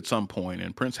Canute at some point,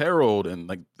 and Prince Harold, and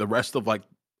like the rest of like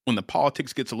when the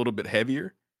politics gets a little bit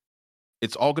heavier,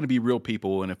 it's all gonna be real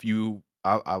people. And if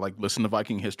I like listen to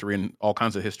Viking history and all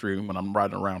kinds of history when I'm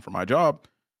riding around for my job,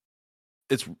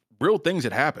 it's real things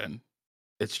that happen.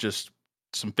 It's just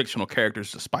some fictional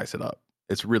characters to spice it up.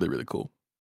 It's really, really cool.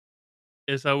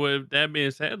 And so with that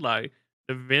being said, like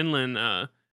the Vinland,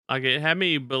 like it had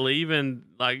me believing,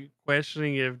 like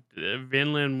questioning if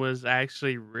Vinland was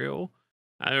actually real,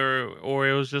 or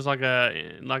it was just like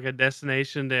a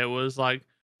destination that was like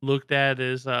looked at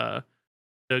as the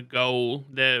goal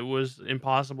that was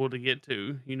impossible to get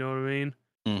to. You know what I mean?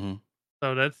 Mm-hmm.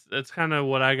 So that's kind of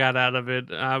what I got out of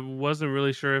it. I wasn't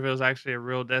really sure if it was actually a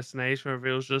real destination or if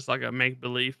it was just like a make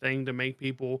believe thing to make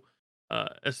people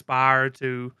aspire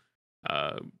to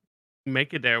uh,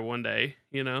 make it there one day.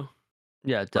 You know?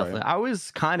 Yeah, definitely. Right. I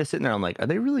was kind of sitting there. I'm like, are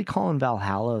they really calling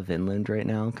Valhalla Vinland right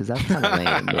now? Because that's kind of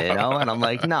lame, you know? And I'm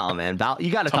like, no, man, you got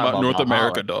to Talking talk about about North Valhalla.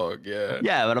 America, dog. Yeah.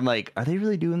 Yeah, but I'm like, are they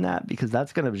really doing that? Because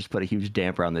that's gonna just put a huge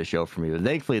damper on this show for me. But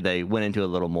thankfully, they went into a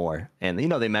little more, and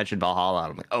they mentioned Valhalla.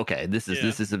 I'm like, okay, this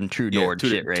is some true Nord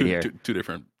shit right here. Two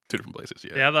different places.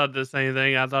 Yeah. Yeah, I thought the same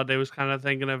thing. I thought they was kind of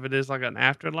thinking of it as like an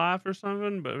afterlife or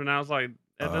something, but when I was like,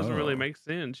 that doesn't really Oh. make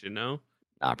sense, you know?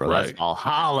 Nah, bro, that's Right.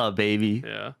 Valhalla, baby.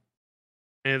 Yeah.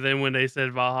 And then when they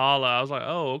said Valhalla, I was like,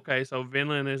 oh, okay, so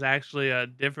Vinland is actually a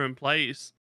different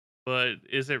place, but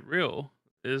is it real?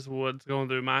 Is what's going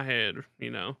through my head, you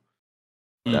know?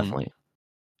 But Mhm. Definitely.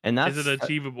 And is it that's,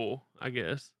 achievable? I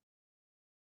guess.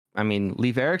 I mean,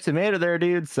 leave Eric Tomato there,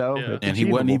 dude. So Yeah. it's And he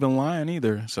wasn't achievable. even lying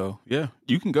either. So yeah,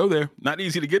 you can go there. Not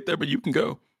easy to get there, but you can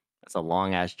go That's a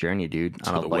long ass journey, dude.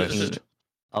 to the west.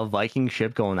 A Viking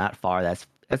ship going that far. That's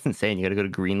insane. You got to go to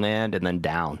Greenland and then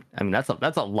down. I mean, that's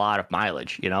a lot of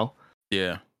mileage, you know.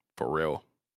 Yeah, for real.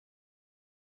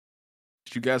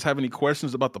 Did you guys have any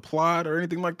questions about the plot or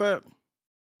anything like that?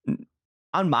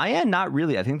 On my end, not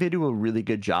really. I think they do a really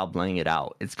good job laying it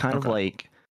out. It's kind of Okay. like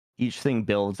each thing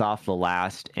builds off the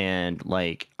last, and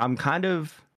like I was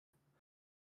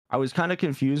kind of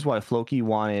confused why Floki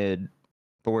wanted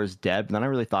Thor's dead, but then I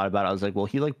really thought about it. I was like, well,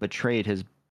 he like betrayed his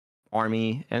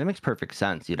army, and it makes perfect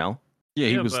sense, you know? Yeah,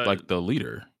 he Yeah, was but like the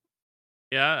leader.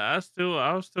 yeah, I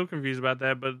was still confused about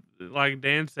that. But like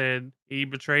Dan said, he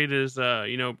betrayed his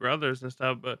brothers and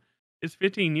stuff. But it's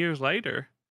 15 years later.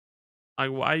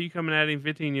 Like, why are you coming at him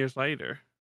 15 years later?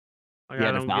 Like, He I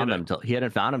hadn't don't get found it.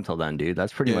 them till then, dude.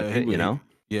 That's pretty much it, you know?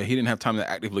 Yeah, he didn't have time to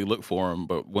actively look for him,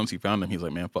 but once he found him, he's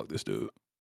like, man, fuck this dude.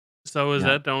 So is Yeah.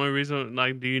 that the only reason?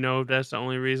 Like, do you know if that's the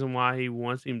only reason why he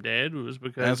wants him dead? Was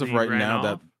because As of he right ran now,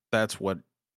 off? that's what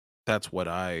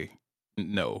I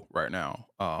know right now.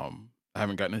 I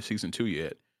haven't gotten to season 2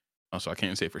 yet, so I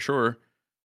can't say for sure.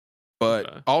 But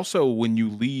Okay. also, when you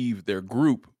leave their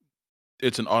group,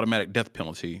 it's an automatic death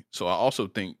penalty. So I also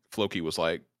think Floki was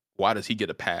like, why does he get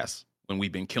a pass when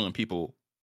we've been killing people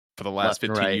for the last Left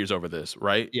and 15 right. years over this,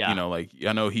 right? Yeah. Like,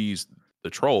 I know he's the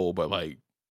troll, but like,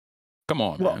 come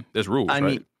on, Well, man. There's rules, I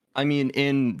right? mean,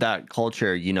 in that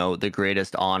culture, the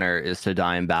greatest honor is to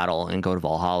die in battle and go to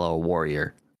Valhalla a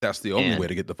warrior. That's the only and- way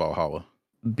to get the Valhalla.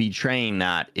 Betraying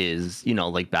that is,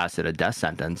 like Bassett, a death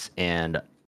sentence. And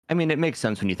I mean, it makes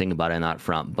sense when you think about it on that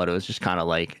front, but it was just kind of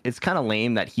like, it's kind of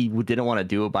lame that he didn't want to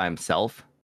do it by himself.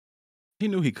 He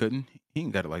knew he couldn't. He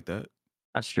ain't got it like that.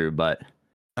 That's true, but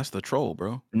That's the troll,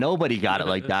 bro. nobody got it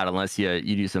like that unless you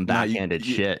do some Nah, backhanded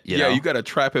shit. You know? you got to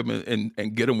trap him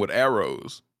and get him with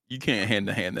arrows. You can't hand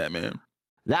to hand that, man.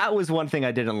 That was one thing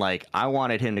I didn't like. I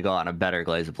wanted him to go on a better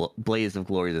blaze of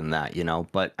glory than that,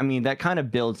 But I mean, that kind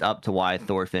of builds up to why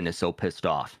Thorfinn is so pissed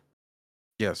off.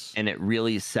 Yes. And it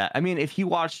really set. I mean, if he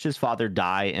watched his father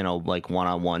die in a like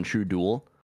one-on-one true duel,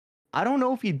 I don't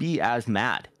know if he'd be as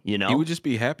mad. He would just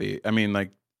be happy. I mean,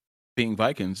 like being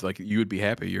Vikings, like you would be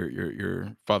happy.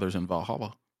 Your father's in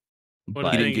Valhalla. Well,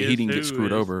 But the He thing didn't is, get too,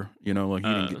 screwed is, over. Like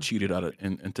he didn't get cheated out of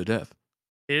into death.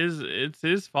 It's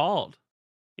his fault.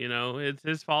 It's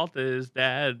his fault that his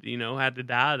dad, had to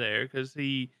die there because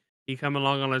he come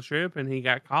along on a trip and he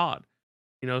got caught,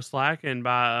 slacking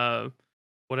by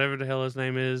whatever the hell his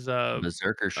name is,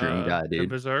 berserker shroom guy, the dude.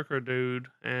 berserker dude,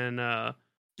 and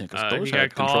Yeah, because Thor's He got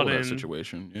had control caught of that in.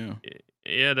 situation. Yeah.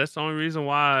 Yeah, that's the only reason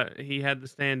why he had to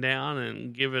stand down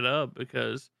and give it up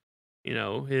because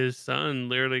his son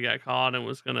literally got caught and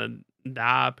was gonna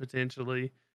die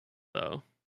potentially. So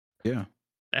Yeah.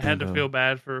 I had And to feel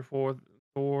bad for fourth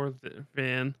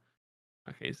Finn.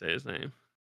 I can't say his name.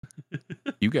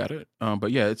 you got it.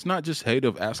 But yeah, it's not just hate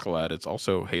of Askeladd, it's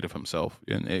also hate of himself.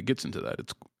 And it gets into that.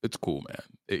 It's cool, man.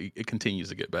 It continues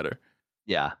to get better.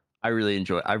 Yeah, I've really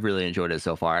enjoyed it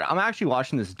so far. I'm actually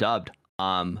watching this dubbed.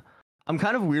 I'm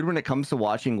kind of weird when it comes to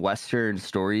watching Western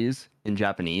stories in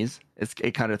Japanese.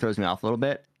 It kind of throws me off a little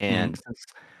bit. And since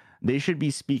they should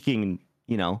be speaking,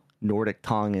 Nordic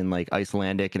tongue and like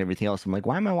Icelandic and everything else, I'm like,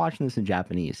 why am I watching this in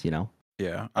Japanese?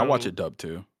 Yeah. I watch it dubbed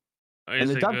too. And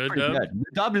Is the it dub's good pretty dubbed? good.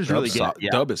 The dub is really good.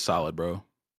 Yeah. Dub is solid, bro.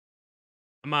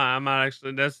 I might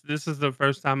actually. This is the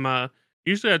first time.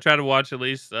 Usually I try to watch at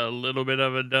least a little bit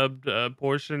of a dubbed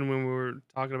portion when we were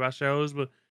talking about shows, but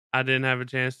I didn't have a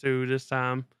chance to this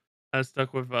time. I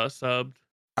stuck with subbed.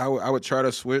 I would try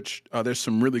to switch. There's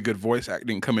some really good voice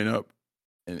acting coming up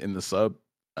in the sub.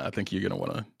 I think you're gonna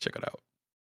want to check it out.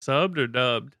 Subbed or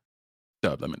dubbed?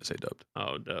 Dubbed. I meant to say dubbed.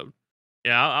 Oh, dubbed.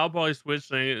 Yeah, I'll probably switch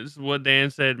things. What Dan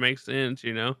said makes sense.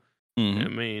 I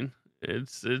mean,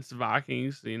 it's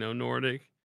Vikings. Nordic.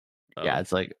 Yeah,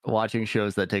 it's like watching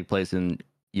shows that take place in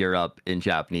Europe in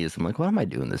Japanese. I'm like, what am I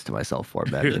doing this to myself for,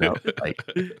 man? Like,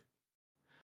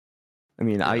 I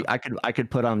mean, Yeah. I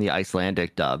could put on the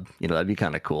Icelandic dub. That'd be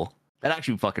kind of cool. That'd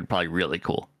actually fucking probably really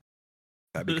cool.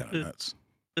 That'd be kind of nuts.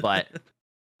 But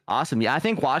awesome. Yeah, I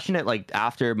think watching it like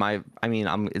after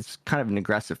it's kind of an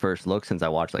aggressive first look since I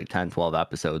watched like 10, 12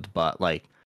 episodes, but like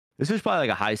this is probably like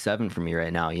a high 7 for me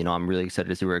right now. I'm really excited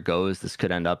to see where it goes. This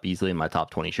could end up easily in my top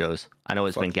 20 shows. I know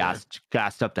it's been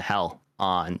gassed up to hell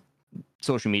on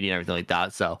social media and everything like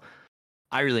that. So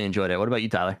I really enjoyed it. What about you,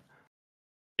 Tyler?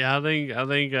 Yeah, I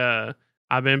think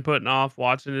I've been putting off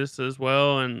watching this as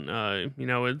well, and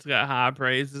it's got high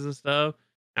praises and stuff.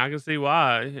 I can see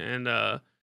why, and I'll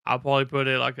probably put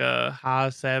it like a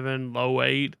high 7, low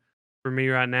 8 for me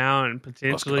right now, and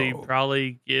potentially go.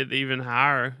 probably get even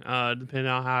higher depending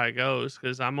on how it goes,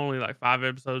 because I'm only like 5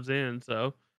 episodes in.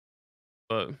 So,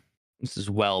 but This is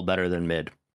well better than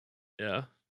mid. yeah,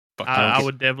 Fuck I yes.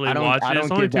 would definitely watch it.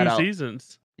 It's only 2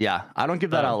 seasons. Yeah, I don't give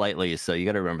that out lightly, so you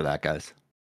got to remember that, guys.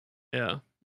 Yeah.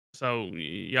 So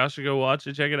y'all should go watch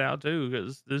it, check it out too,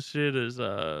 because this shit is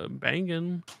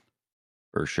banging.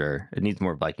 For sure. It needs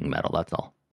more Viking metal, that's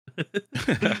all.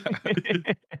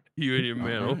 You and your All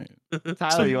metal. right.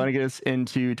 Tyler, you want to get us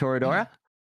into Toradora?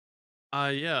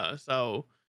 Yeah. So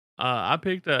I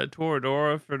picked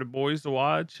Toradora for the boys to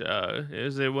watch.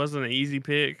 It wasn't an easy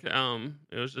pick. It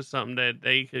was just something that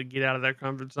they could get out of their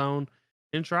comfort zone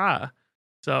and try.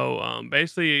 So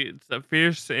basically, it's a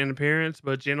fierce in appearance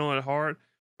but gentle at heart.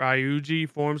 Ryuji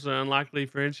forms an unlikely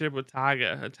friendship with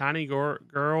Taiga, a tiny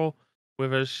girl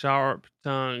with a sharp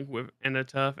tongue and a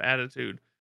tough attitude.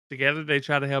 Together, they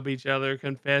try to help each other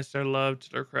confess their love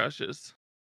to their crushes.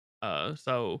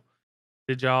 So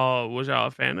was y'all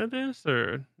a fan of this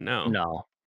or no? No.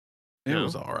 It No?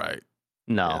 was all right.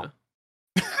 No.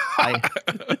 Yeah.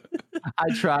 I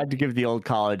tried to give the old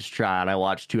college try and I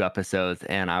watched 2 episodes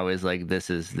and I was like, this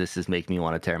is making me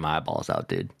want to tear my eyeballs out,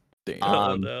 dude. Damn.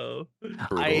 Oh no.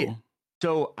 Brutal.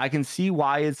 So I can see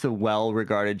why it's a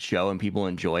well-regarded show and people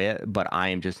enjoy it, but I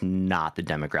am just not the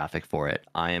demographic for it.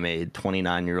 I am a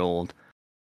 29-year-old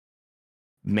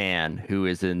man who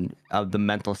is in the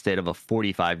mental state of a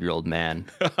 45-year-old man.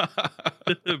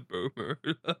 Boomer.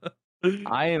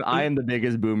 I am the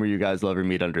biggest boomer you guys will ever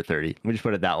meet under 30. Let me just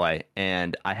put it that way.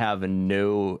 And I have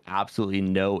absolutely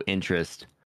no interest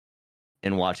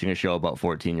in watching a show about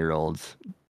 14-year-olds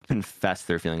confess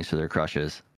their feelings to their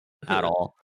crushes at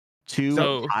all.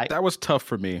 That was tough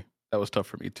for me. That was tough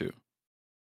for me too.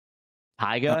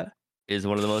 Taiga is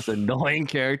one of the most annoying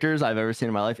characters I've ever seen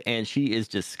in my life, and she is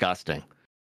disgusting.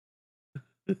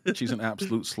 She's an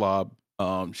absolute slob.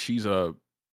 She's a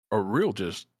real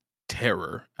just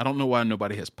terror. I don't know why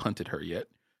nobody has punted her yet.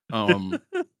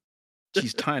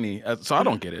 She's tiny, so I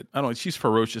don't get it. She's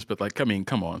ferocious, but like, I mean,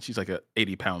 come on. She's like a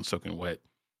 80-pound soaking wet.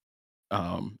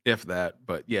 If that,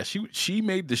 but yeah, she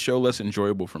made the show less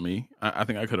enjoyable for me. I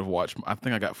think I could have watched. I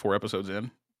think I got 4 episodes in,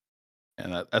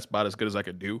 and that's about as good as I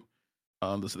could do.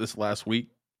 This last week,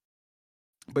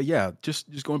 but yeah, just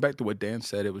going back to what Dan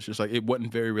said, it was just like it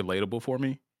wasn't very relatable for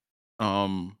me.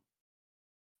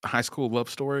 High school love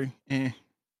story,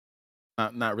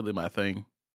 not really my thing.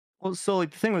 Well, so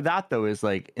like the thing with that though is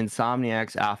like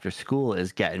Insomniac's After School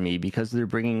is getting me because they're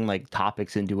bringing like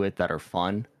topics into it that are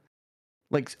fun,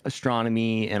 like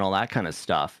astronomy and all that kind of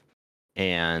stuff.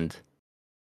 And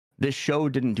this show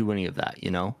didn't do any of that,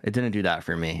 you know? It didn't do that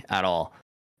for me at all.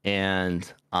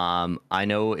 And I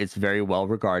know it's very well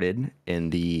regarded in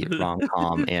the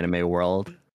rom-com anime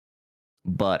world,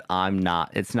 but I'm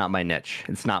not. It's not my niche.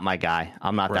 It's not my guy.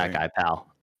 I'm not that Right. guy, pal.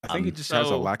 I think it just has a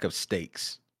So lack of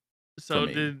stakes for so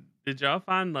me. did y'all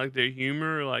find like their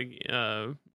humor like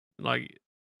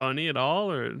funny at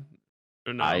all or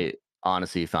no? I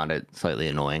honestly found it slightly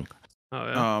annoying.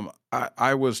 Oh yeah.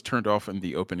 I was turned off in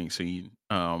the opening scene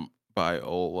by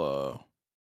old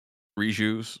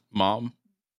Riju's mom.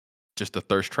 Just the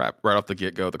thirst trap right off the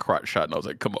get go, the crotch shot, and I was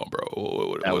like, "Come on,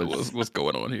 bro, That was what's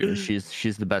going on here?"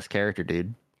 she's the best character,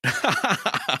 dude.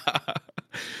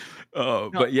 No,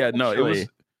 But yeah, no, actually,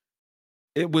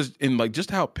 it was in like just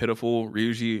how pitiful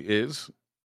Ryuji is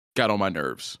got on my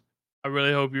nerves. I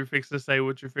really hope you're fixing to say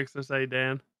what you're fixing to say,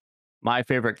 Dan. my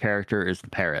favorite character is the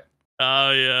parrot.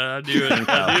 Oh yeah, I do it.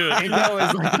 I do it. Ingo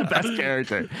is like the best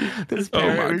character. This Oh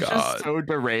parrot my was God. just so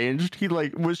deranged. He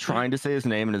like was trying to say his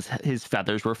name and his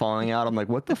feathers were falling out. I'm like,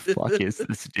 what the fuck is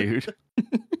this dude?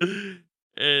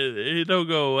 It don't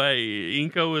go away.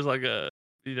 Inko is like a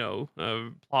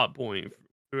plot point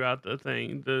throughout the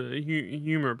thing, the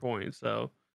humor point.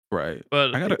 So, Right.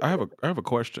 but I have a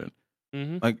question.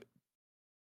 hmm Like,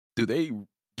 do they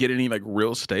get any like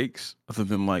real stakes other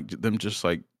than like them just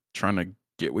like trying to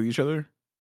get with each other?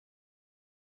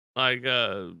 like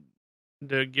to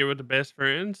get with the best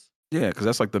friends. Yeah, because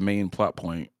that's like the main plot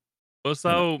point. Well,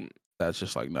 so That's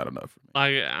just like not enough for me.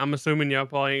 like I'm assuming y'all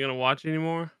probably ain't gonna watch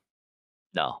anymore.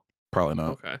 No. Probably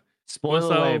not. Okay.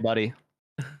 Spoil away, buddy.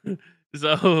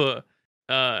 So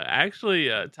actually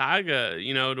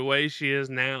Tyga, the way she is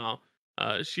now,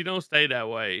 she don't stay that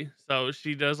way. So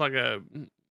she does like a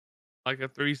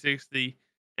 360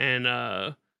 and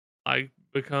like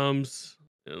becomes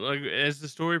like as the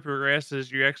story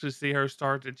progresses, you actually see her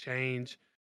start to change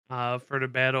for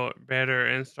the better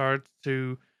and start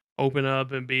to open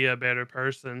up and be a better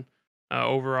person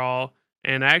overall.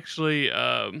 And actually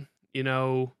I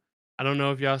don't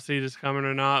know if y'all see this coming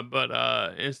or not,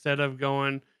 but instead of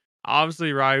going,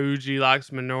 obviously Ryuji likes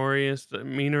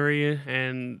Minori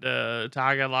and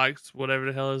Taiga likes whatever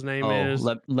the hell his name Oh, is.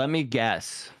 let me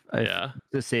guess. Yeah,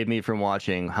 To save me from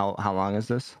watching. How long is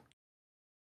this?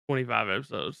 25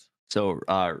 episodes. So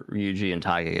Ryuji and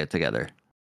Taiga get together.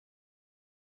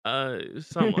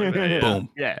 Something like that. Yeah. Boom.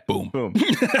 Yeah. Boom. Boom.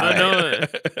 I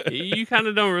don't. You kind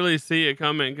of don't really see it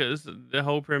coming because the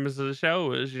whole premise of the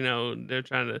show is, they're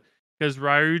trying to, because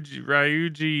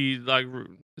Ryuji like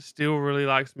still really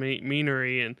likes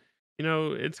Minori, and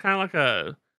it's kind of like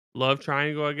a love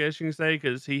triangle, I guess you can say,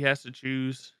 because he has to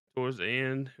choose towards the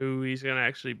end who he's gonna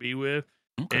actually be with.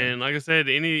 Okay. And like I said,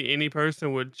 any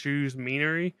person would choose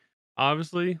Minori,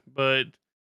 obviously, but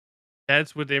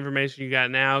that's with the information you got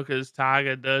now, because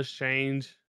Tyga does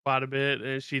change quite a bit,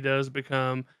 and she does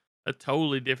become a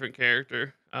totally different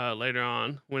character later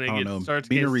on when I don't it know. starts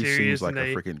getting Minori serious. seems like And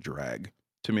a freaking drag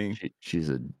to me. She's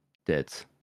a ditz.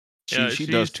 She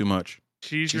does too much.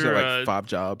 She's She's your got like 5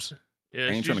 jobs. yeah. I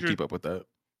ain't She's trying to your, keep up with that.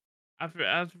 I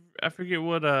forget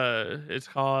what it's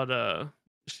called.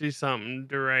 She's something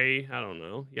Duray. I don't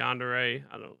know. Yandere.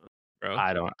 I don't know, bro.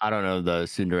 I don't know the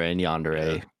Tsundere and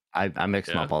Yandere. Yeah. I mix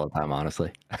them Yeah. up all the time,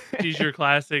 honestly. She's your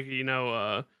classic,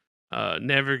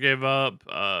 never give up,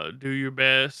 do your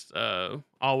best,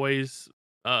 always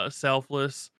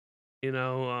selfless,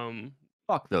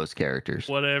 Fuck those characters.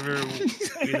 whatever,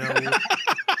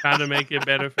 trying to make it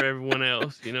better for everyone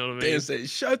else. You know what I mean? They say,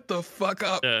 "Shut the fuck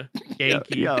up."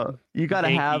 Yankee. Yo, you gotta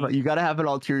Yankee. have an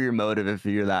ulterior motive if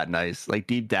you're that nice. Like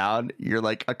deep down, you're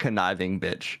like a conniving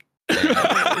bitch. She's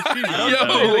not, Yo,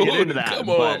 though. really get into that, come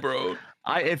but- on, bro.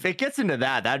 If it gets into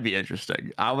that, that'd be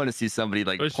interesting. I want to see somebody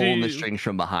like But pulling the she- strings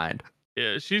from behind.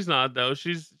 Yeah, she's not though.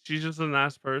 She's just a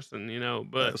nice person,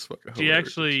 but That's fucking she hilarious.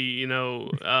 actually,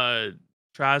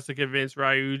 tries to convince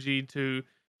Ryuji to.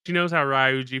 She knows how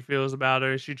Ryuji feels about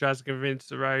her. She tries to convince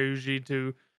Ryuji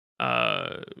to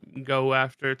go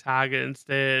after Taiga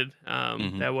instead.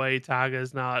 Mhm. That way,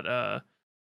 Taiga's not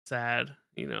sad,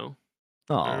 or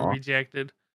Oh,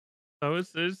 rejected. So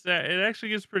it actually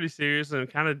gets pretty serious and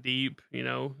kind of deep,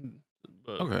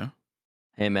 But, Okay.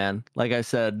 hey man, like I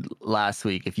said last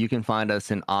week, if you can find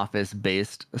us an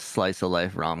office-based slice of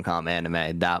life rom-com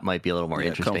anime, that might be a little more Yeah,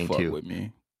 interesting come fuck too. with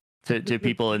me. To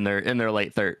people in their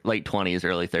late 20s,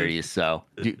 early 30s. So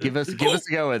give us a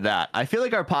go with that. I feel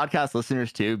like our podcast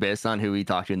listeners too, based on who we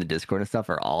talk to in the Discord and stuff,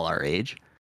 are all our age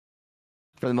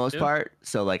for the most Yeah. part.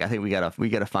 So like I think we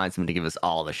gotta find someone to give us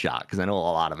all the shot, because I know a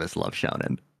lot of us love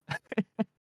shonen.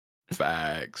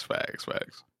 Facts.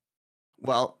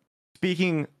 Well,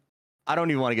 speaking, I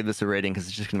don't even want to give this a rating because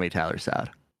it's just gonna make Tyler sad.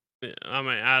 Yeah, I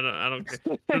mean, I don't care.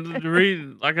 The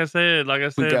reason, like I said,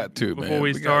 We got to, before man.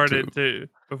 we We got to. started,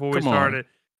 Come on.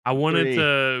 I wanted 3.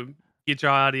 to get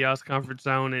y'all out of y'all's comfort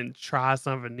zone and try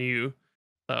something new.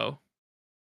 So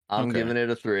I'm Okay. giving it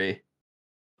a 3.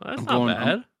 well, that's I'm not going.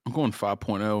 bad. I'm going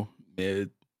 5.0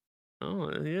 mid.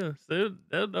 Oh yeah, so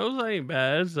those ain't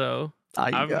bad. So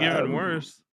I've given um,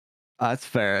 worse. That's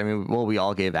fair. I mean, well, we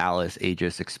all gave Alice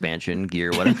Aegis expansion gear,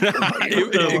 whatever.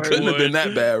 it couldn't have been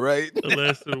that bad, right?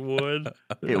 Less than wood.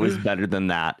 It was better than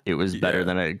that. It was better Yeah.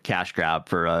 than a cash grab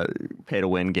for a pay to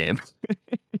win game.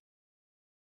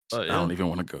 But I yeah. don't even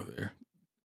want to go there.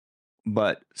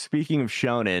 But speaking of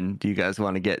shonen, do you guys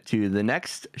want to get to the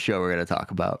next show we're going to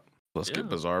talk about? Let's Yeah. get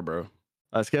bizarre, bro.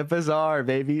 Let's get bizarre,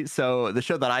 baby. So the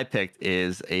show that I picked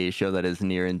is a show that is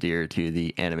near and dear to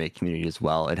the anime community as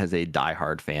well. It has a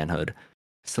diehard fanhood,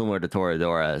 similar to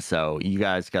Toradora. So you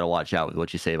guys got to watch out with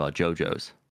what you say about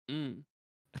JoJo's. Mm.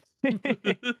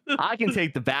 I can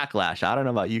take the backlash. I don't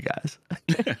know about you guys.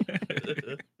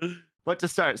 But to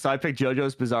start, so I picked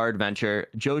JoJo's Bizarre Adventure.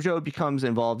 JoJo becomes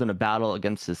involved in a battle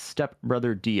against his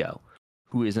stepbrother Dio,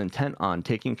 who is intent on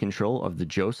taking control of the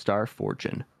Joestar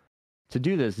fortune. To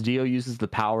do this, Dio uses the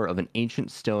power of an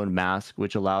ancient stone mask,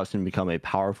 which allows him to become a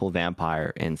powerful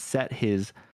vampire and set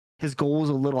his goals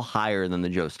a little higher than the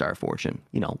Joestar fortune.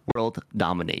 You know, world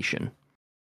domination.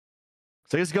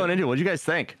 So I guess going into it, what do you guys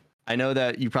think? I know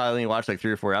that you probably only watched like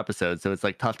 3 or 4 episodes, so it's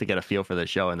like tough to get a feel for the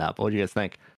show and that. But what do you guys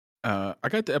think? I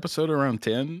got the episode around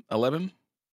 10, 11.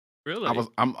 Really? I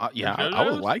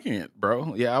was liking it,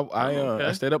 bro. Yeah, okay.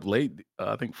 I stayed up late.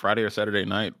 I think Friday or Saturday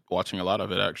night watching a lot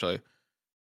of it actually.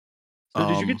 So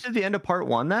did you get to the end of part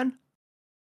 1 then?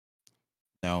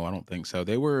 No, I don't think so.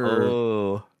 They were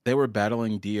Oh,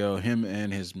 battling Dio, him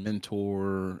and his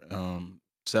mentor,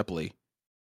 Seppali.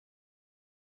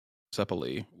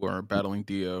 Seppali were battling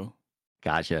Dio,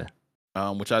 gotcha.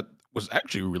 which I was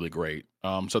actually really great.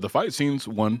 So the fight scenes,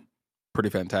 one, pretty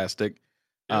fantastic.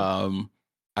 Yeah.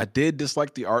 I did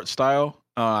dislike the art style.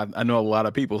 I know a lot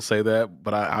of people say that,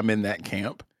 but I'm in that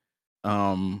camp.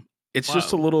 It's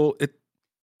just a Wow. little.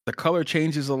 The color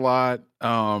changes a lot.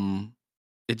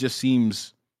 It just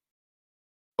seems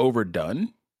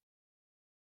overdone.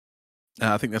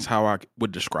 I think that's how I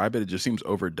would describe it. It just seems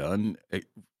overdone.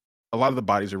 A lot of the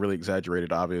bodies are really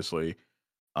exaggerated, obviously.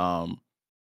 I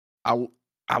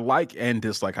I like and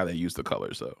dislike how they use the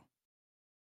colors, though.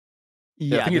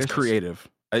 I think it's creative.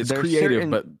 It's there's creative, certain-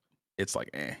 but it's like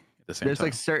at the same There's time.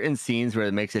 like certain scenes where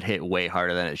it makes it hit way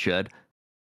harder than it should.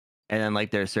 And then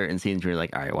like there's certain scenes where you're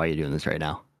like, all right, why are you doing this right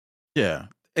now? Yeah,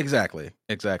 exactly.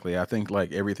 I think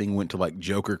like everything went to like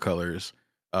Joker colors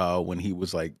when he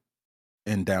was like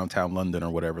in downtown London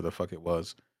or whatever the fuck it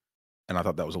was. And I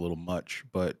thought that was a little much,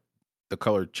 but the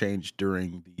color changed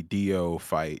during the Dio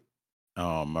fight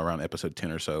around episode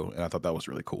 10 or so, and I thought that was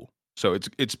really cool. So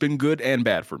it's been good and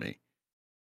bad for me.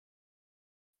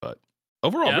 But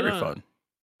overall Yeah, very fun.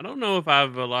 I don't know if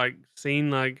I've seen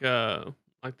like the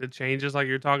changes like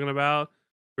you're talking about,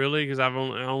 really, because I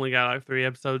only got like 3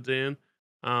 episodes in.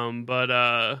 But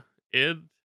it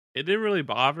didn't really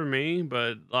bother me,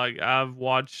 but like I've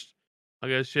watched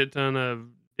like a shit ton of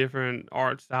different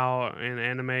art style and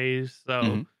animes, so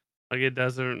Mhm. like it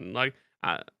doesn't like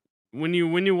I when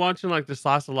you're watching like the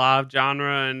slice of life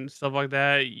genre and stuff like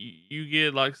that, you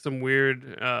get like some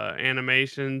weird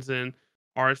animations and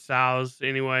art styles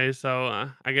anyway. So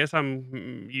I guess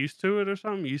I'm used to it or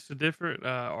something. Used to different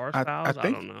art I styles. I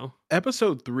think don't know.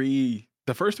 episode 3,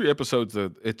 the first 3 episodes,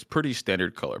 it's pretty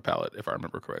standard color palette if I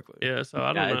remember correctly. Yeah, so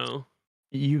I don't Yeah, know.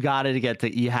 You had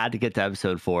to get to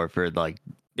episode 4 for like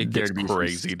It there gets to be some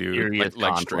crazy, dude. serious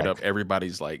Like straight up conflict.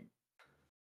 everybody's like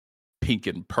pink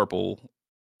and purple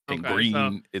and Okay, so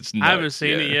green. It's nuts. I haven't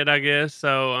seen it yeah. yet, I guess.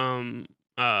 So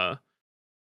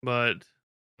but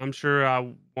I'm sure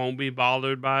I won't be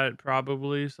bothered by it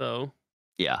probably. So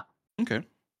Yeah. Okay.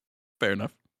 Fair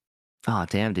enough. Oh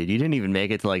damn, dude, you didn't even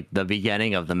make it to like the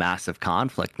beginning of the massive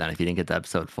conflict. Then, if you didn't get to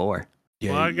episode 4,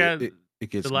 Yeah, well, I got it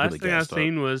gets the last really thing I gassed up.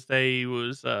 seen was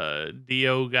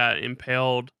Dio got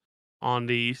impaled on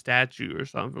the statue or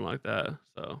something like that.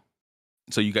 So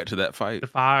So you got to that fight. the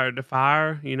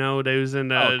fire, you know, they was in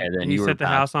the okay, then he you were set the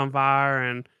past. house on fire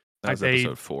and That like was they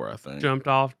episode 4, I think. jumped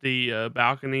off the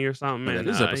balcony or something Oh, that and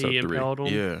is episode he 3. impaled them.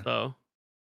 Yeah. So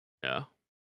yeah,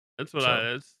 that's what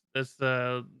So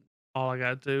that's all I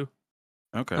got to.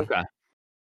 okay. Okay.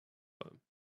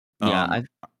 Yeah,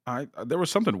 I there was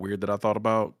something weird that I thought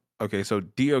about. Okay, so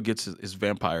Dio gets his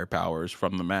vampire powers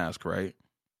from the mask, right?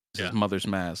 It's Yeah. his mother's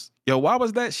mask. Yo, why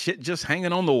was that shit just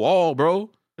hanging on the wall,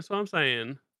 bro? That's what I'm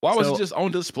saying. Why was it So- just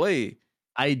on display?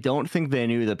 I don't think they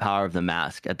knew the power of the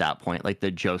mask at that point. Like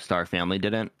the Joestar family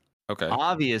didn't. Okay.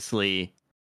 Obviously,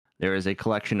 there is a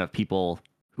collection of people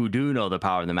who do know the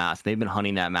power of the mask. They've been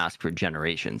hunting that mask for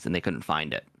generations and they couldn't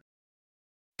find it.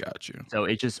 Got you. So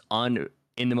it just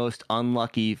in the most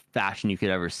unlucky fashion you could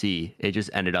ever see, it just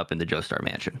ended up in the Joestar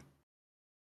mansion.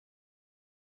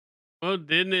 Well,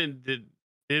 did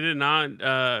it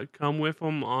not come with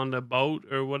them on the boat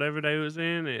or whatever they was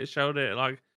in? It showed it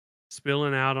like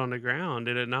spilling out on the ground.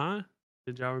 Did it not?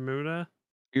 Did y'all remember that?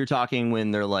 You're talking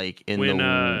when they're like in the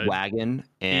When wagon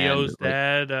and Theo's like,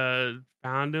 dad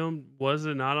found him, was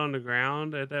it not on the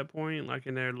ground at that point, like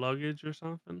in their luggage or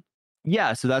something?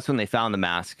 yeah, so that's when they found the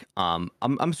mask. I'm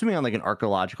assuming on like an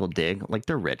archaeological dig. Like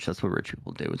they're rich. That's what rich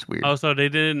people do. It's weird. Oh, so they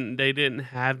didn't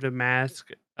have the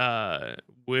mask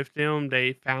with them.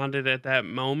 They found it at that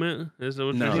moment. Is that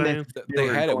what you're No, think saying? they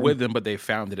were had it going- with them, but they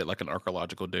found it at like an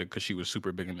archaeological dig because she was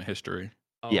super big into history.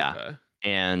 Oh, Yeah. okay.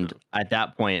 And Oh. at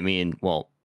that point, I mean, well,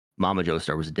 Mama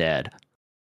Joestar was dead,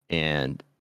 and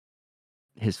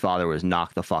his father was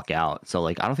knocked the fuck out. So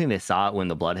like, I don't think they saw it when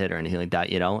the blood hit or anything like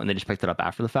that, you know. And they just picked it up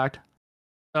after the fact.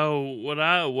 So what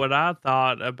I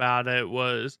thought about it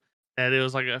was that it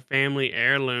was like a family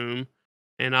heirloom,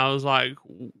 and I was like,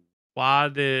 why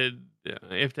did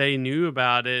if they knew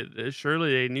about it,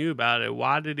 surely they knew about it.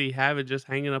 Why did he have it just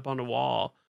hanging up on the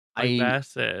wall, like I Bass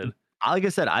said? like I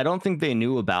said, I don't think they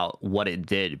knew about what it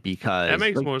did because That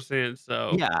makes like, more sense.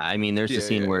 So yeah, I mean, there's a Yeah,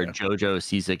 scene yeah, where yeah. JoJo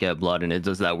sees it get blood and it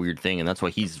does that weird thing, and that's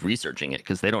why he's researching it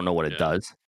because they don't know what it yeah,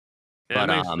 does. that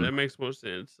But makes more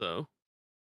sense. So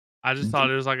I just thought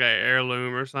it was like an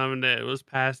heirloom or something that was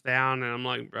passed down, and I'm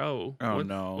like, bro, Oh what's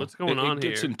no, what's going on it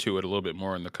gets here? into it a little bit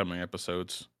more in the coming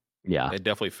episodes. yeah, They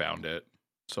definitely found it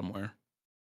somewhere.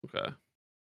 Okay.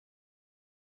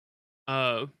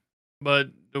 But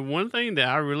the one thing that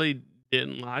I really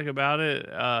didn't like about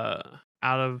it, out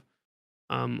of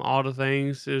all the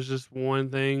things, is just one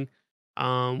thing,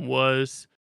 was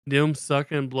them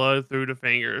sucking blood through the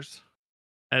fingers.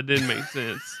 That didn't make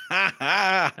sense.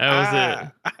 That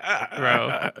was it,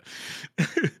 bro.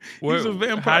 He's a Where? How do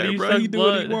vampire, you bro. suck He do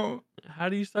what he blood? want. How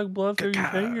do you suck blood through your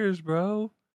fingers, bro?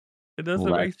 It doesn't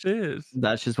well, make sense.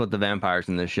 that's just what the vampires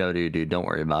in this show do, dude. Don't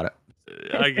worry about it.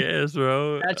 I guess,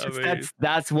 bro. That's I just mean,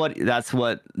 that's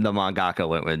what the mangaka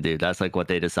went with, dude. That's like what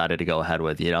they decided to go ahead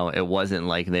with. You know, it wasn't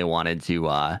like they wanted to.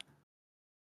 I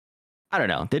don't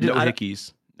know. They did. No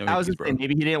hickeys. No I was hickeys, just bro. saying,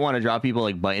 maybe he didn't want to draw people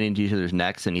like biting into each other's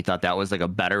necks, and he thought that was like a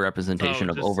better representation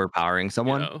of just, overpowering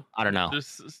someone. I don't know.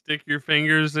 Just stick your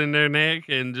fingers in their neck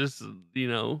and just,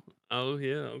 oh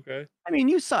yeah, okay. I mean,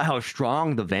 you saw how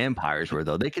strong the vampires were,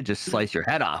 though. They could just slice your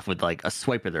head off with like a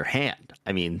swipe of their hand.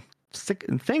 I mean,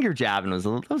 finger jabbing was I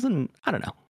don't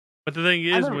know. But the thing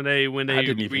is, when they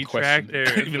didn't even question retract it.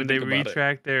 I their didn't even think about it.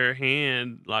 retract their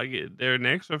hand, like their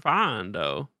necks are fine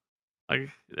though. Like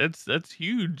that's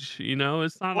huge,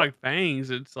 It's not like fangs.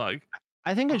 It's like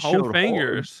I think it whole showed holes.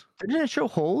 fingers. Didn't it show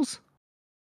holes?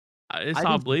 It's I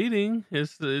not just- bleeding.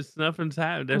 It's nothing's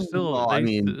happened. They're still. Well, I they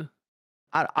mean,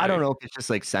 st- I don't know if it's just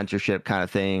like censorship kind of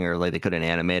thing or like they couldn't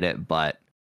animate it, but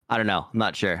I don't know. I'm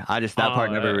not sure. I just that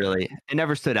part it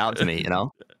never stood out to me, you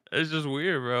know? It's just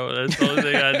weird, bro. That's the only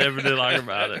thing I never did like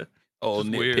about it. Oh,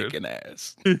 Just weird. nitpicking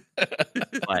ass.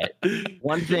 But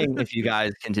one thing, if you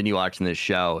guys continue watching this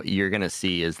show, you're gonna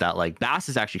see is that like Bass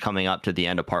is actually coming up to the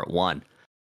end of part 1.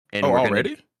 And Oh, we're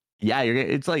already? Yeah,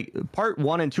 it's like part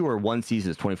 1 and 2 are one season,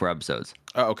 is 24 episodes.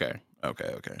 Oh, okay.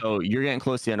 So you're getting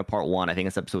close to the end of part 1. I think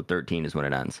it's episode 13 is when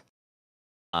it ends.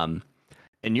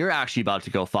 And you're actually about to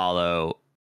go follow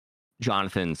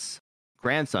Jonathan's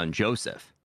grandson,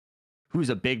 Joseph, who's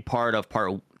a big part of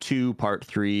part 2, part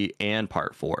 3, and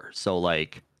part 4. So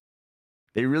like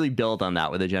they really build on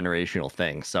that with a generational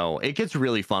thing. So it gets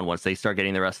really fun once they start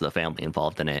getting the rest of the family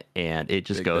involved in it, and it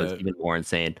just goes even more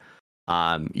insane.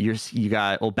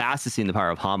 Bass has seen the power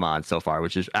of Haman so far,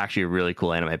 which is actually a really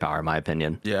cool anime power in my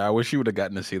opinion. Yeah, I wish you would have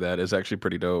gotten to see that. It's actually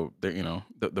pretty dope.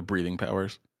 The breathing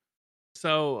powers.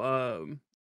 So,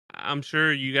 I'm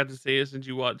sure you got to see it since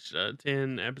you watched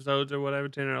 10 episodes or whatever,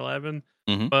 10 or 11.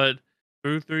 Mhm. But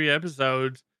through 3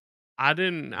 episodes, I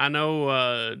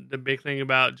know the big thing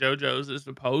about JoJo's is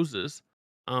the poses.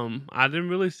 I didn't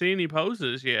really see any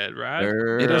poses yet, right?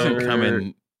 It doesn't come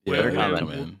in. Yeah, Where- it doesn't when-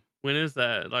 come in. When is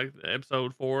that? Like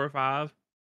episode 4 or 5?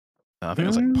 I think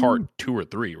it's like part 2 or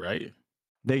 3, right?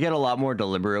 They get a lot more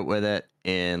deliberate with it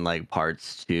in like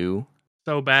parts 2.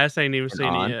 So Bass ain't even And seen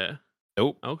on. it yet.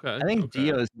 Nope. Okay. I think okay.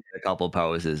 Dio's did a couple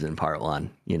poses in part 1,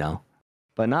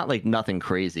 but not like nothing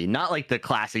crazy. Not like the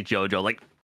classic JoJo, like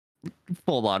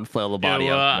full on flail the Yeah, body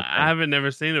well, up. I haven't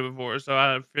never seen it before, so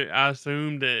I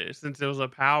assumed that since it was a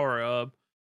power up,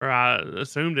 or I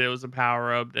assumed it was a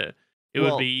power up that it would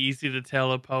Well, be easy to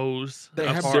tell a pose They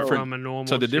have apart different. from a normal.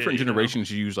 So the different shit, you know? generations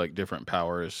use like different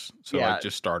powers. So like yeah.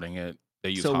 just starting it, they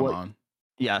use So what? Haman.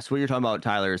 Yeah. So what you're talking about,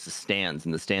 Tyler, is the stands,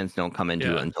 and the stands don't come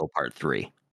into it Yeah. until part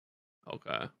 3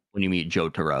 Okay. when you meet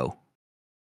Jotaro,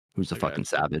 who's a I fucking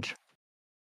got you. savage.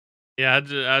 Yeah,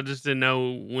 I just didn't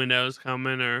know when that was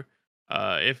coming or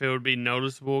if it would be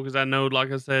noticeable because I know,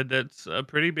 like I said, that's a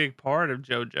pretty big part of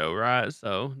JoJo, right?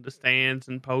 So the stands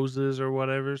and poses or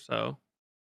whatever. So,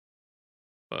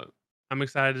 but I'm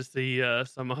excited to see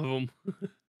some of them.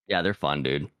 Yeah, they're fun,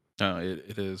 dude. No,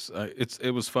 it is.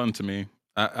 It was fun to me.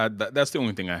 That's the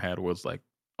only thing I had was like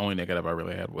only negative I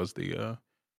really had was the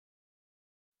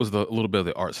little bit of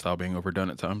the art style being overdone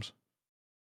at times.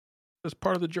 It's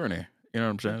part of the journey. You know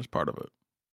what I'm saying? It's part of it.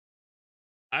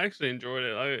 I actually enjoyed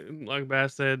it. Like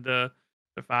Bass said, the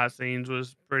fight scenes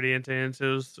was pretty intense. It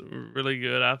was really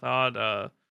good. I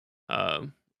thought.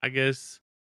 I guess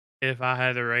if I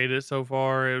had to rate it so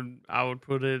far, I would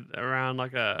put it around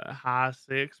like a high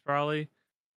 6, probably.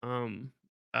 Um,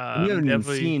 You haven't even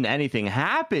definitely. seen anything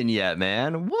happen yet,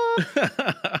 man. What?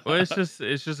 Well,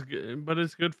 it's just good, but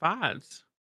it's good fights,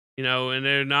 and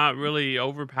they're not really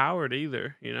overpowered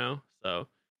either, So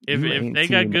You if ain't they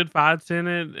got seen. good fights in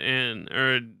it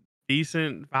or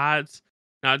decent fights,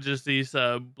 not just these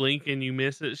blink and you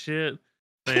miss it shit,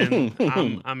 then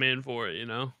I'm in for it,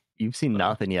 You've seen So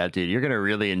nothing yet, dude. You're gonna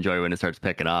really enjoy when it starts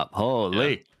picking up. yeah.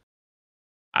 Holy.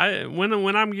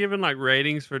 When I'm giving like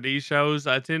ratings for these shows,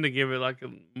 I tend to give it like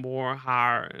a more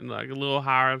higher and like a little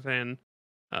higher than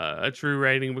a true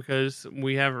rating because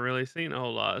we haven't really seen a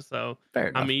whole lot. So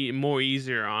Fair I'm enough. more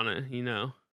easier on it.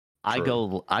 True. I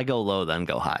go low, then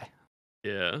go high.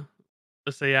 Yeah.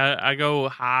 Let's say I go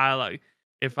high, like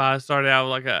if I started out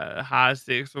with like a high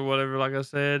 6 or whatever, like I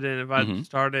said, and if I Hmm.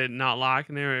 started not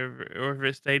liking it or if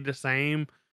it stayed the same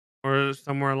or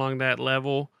somewhere along that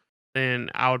level,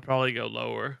 then I would probably go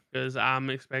lower because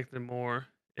I'm expecting more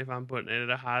if I'm putting it at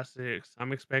a high 6.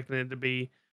 I'm expecting it to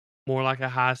be more like a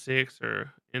high 6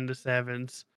 or in the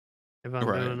 7s if I'm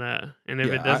Right. doing that. And if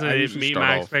Yeah. it I doesn't usually meet start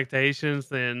my off. expectations,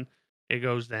 then it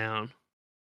goes down.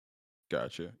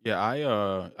 Gotcha. Yeah.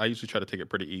 I usually try to take it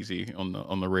pretty easy on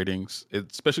the ratings,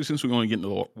 especially since we only get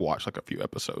to watch like a few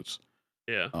episodes.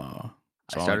 Yeah. I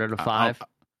So started like at a 5,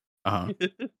 uh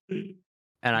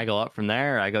and I go up from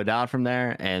there. I go down from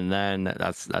there, and then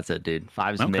that's it, dude.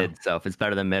 5's okay. mid. So if it's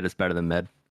better than mid, it's better than mid.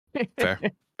 Fair.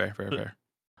 Fair.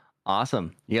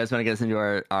 Awesome. You guys want to get us into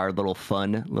our little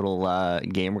fun little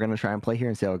game we're gonna try and play here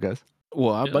and see how it goes?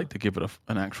 Well, I'd Yeah. like to give it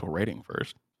an actual rating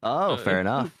first. Oh, fair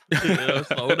enough.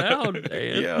 Slow down,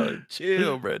 Dan. Yeah,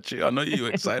 chill, bro. Chill. I know you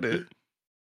excited.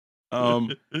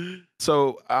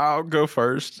 So I'll go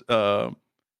first. I'm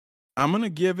gonna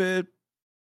give it.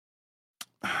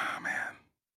 Man,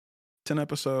 10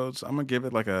 episodes. I'm gonna give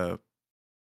it like a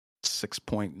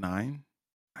 6.9.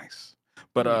 Nice.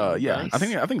 But yeah, Nice. I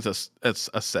think it's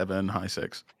a 7, high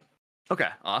 6. Okay,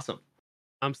 awesome.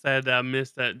 I'm sad that I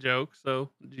missed that joke, so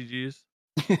GG's.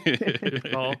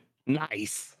 Good call.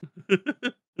 Nice.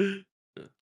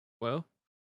 Well,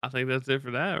 I think that's it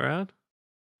for that, right?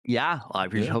 Yeah, I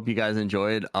Yeah. hope you guys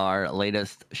enjoyed our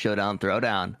latest Showdown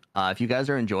Throwdown. If you guys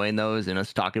are enjoying those and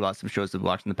us talking about some shows that we've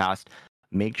watched in the past,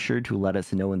 make sure to let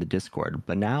us know in the Discord.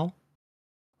 But now,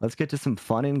 let's get to some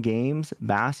fun and games.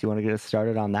 Bass, you want to get us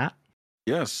started on that?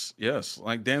 Yes.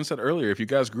 Like Dan said earlier, if you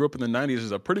guys grew up in the 90s,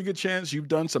 there's a pretty good chance you've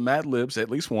done some Mad Libs at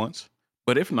least once.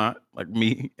 But if not, like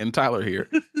me and Tyler here,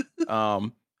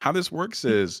 how this works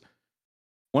is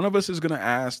one of us is going to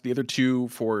ask the other two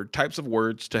for types of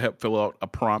words to help fill out a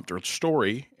prompt or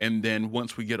story. And then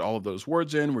once we get all of those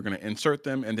words in, we're going to insert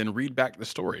them and then read back the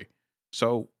story.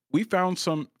 So we found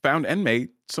and made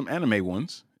some anime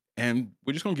ones, and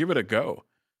we're just going to give it a go.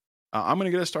 I'm going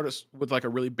to get us started with like a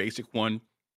really basic one.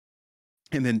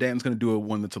 And then Dan's going to do a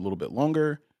one that's a little bit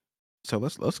longer. So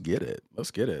let's get it.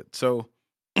 Let's get it. So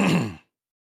I'm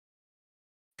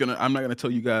not going to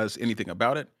tell you guys anything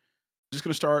about it. I'm just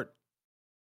going to start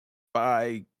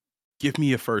by give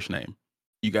me a first name.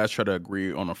 You guys try to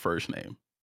agree on a first name.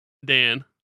 Dan.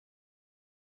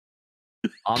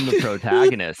 I'm the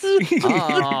protagonist.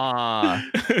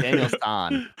 Daniel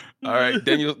San. All right,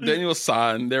 Daniel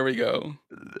San. There we go.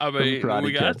 I mean, Karate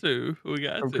we got Kid. to. We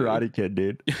got From to. Karate Kid,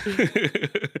 dude.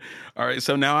 All right,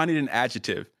 so now I need an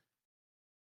adjective.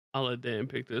 I'll let Dan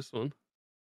pick this one.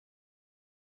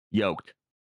 Yoked.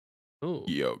 Oh.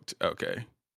 Yoked. Okay.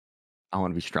 I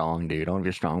want to be strong, dude. I want to be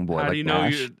a strong boy. How like do you know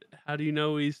Nash. how do you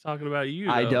know he's talking about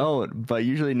you? I though? don't, but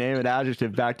usually name an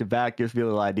adjective back to back gives me a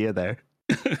little idea there.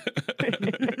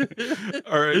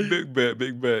 All right,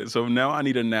 big bet. So now I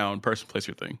need a noun, person, place,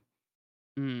 or thing.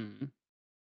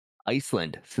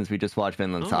 Iceland, since we just watched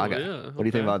Vinland Oh, Saga. yeah. What do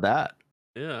you think about that?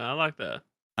 Yeah, I like that.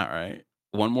 All right.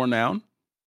 One more noun.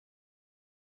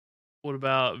 What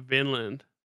about Vinland?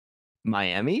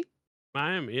 Miami?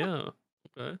 Miami, yeah.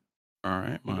 Okay. All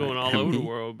right. We're going all over the Miami.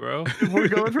 world, bro. If we're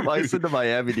going from Iceland to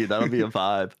Miami, dude, that'll be a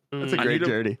vibe. That's a Mm. great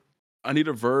journey. I need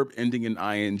a verb ending in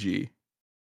ing.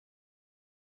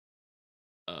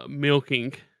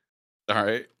 Milking. All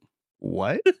right.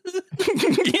 What? Is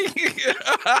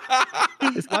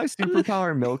my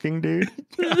superpower milking, dude?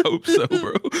 I hope so,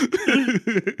 bro.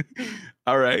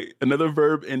 All right. Another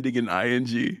verb ending in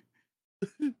ing.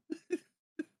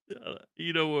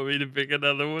 You don't want me to pick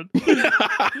another one?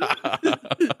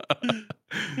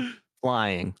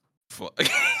 Flying.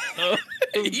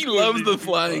 He loves the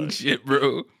flying shit,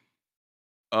 bro.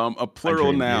 A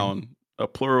plural noun. A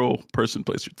plural person,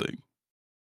 place, or thing.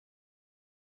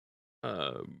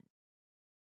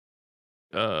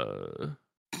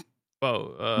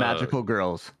 Magical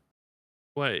girls.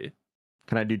 Wait.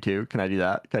 Can I do two? Can I do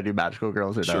that? Can I do magical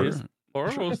girls or Sure. no?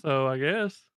 Plural, so I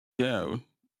guess. Yeah.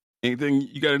 Anything?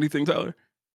 You got anything, Tyler?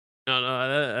 No,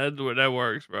 that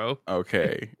works, bro.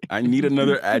 Okay. I need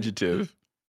another adjective.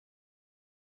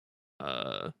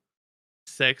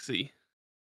 Sexy.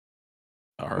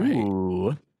 All right.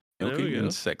 Ooh. Milking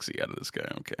and sexy out of this guy.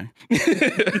 Okay.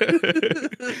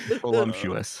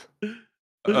 Voluptuous.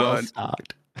 Well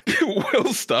stocked.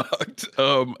 Well stocked.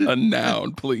 A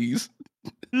noun, please.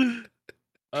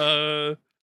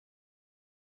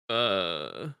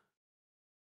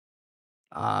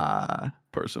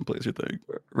 Person, place, or thing.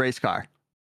 Race car.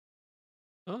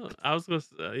 Oh, I was gonna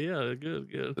say, yeah,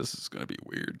 good. This is gonna be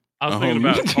weird. I was thinking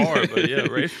about car, but yeah,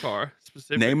 race car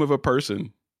specific. Name of a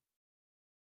person.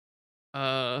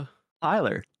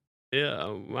 Tyler.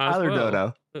 Yeah, Tyler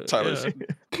Dono. Tyler's yeah.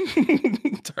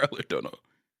 Tyler Dono.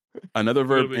 Another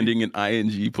verb ending in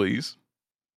ing, please.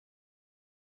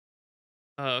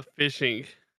 Fishing.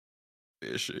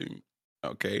 Fishing.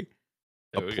 Okay.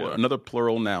 Go. Another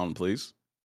plural noun, please.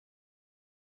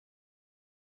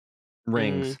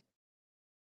 Rings.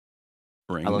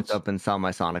 Rings. I looked up and saw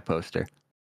my Sonic poster.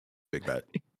 Big bet.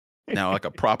 Now, like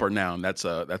a proper noun, that's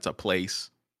a place,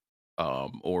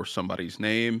 or somebody's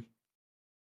name.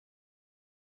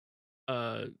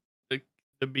 The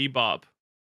Bebop.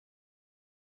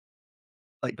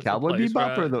 Like That's Cowboy place,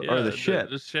 Bebop right? or the ship?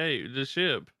 The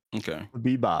ship. Okay.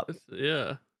 Bebop.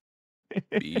 Yeah.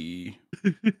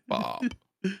 Bebop.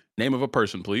 Name of a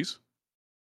person, please.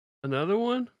 Another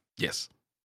one? Yes.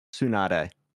 Tsunade.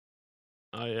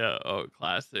 Oh yeah. Oh,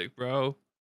 classic, bro.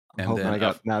 I'm hoping I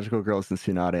got magical girls and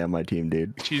Tsunade on my team,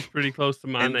 dude. She's pretty close to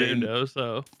my name, though.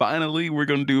 So finally, we're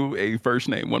gonna do a first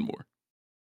name. One more.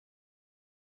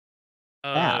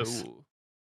 Ass.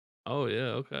 Oh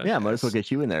yeah. Okay. Yeah, might as well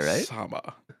get you in there, right?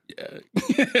 Sama. Yeah.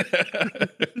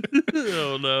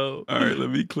 Oh no. All right, let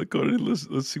me click on it.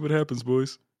 Let's see what happens,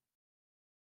 boys.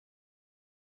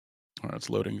 All right, it's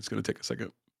loading. It's gonna take a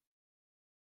second.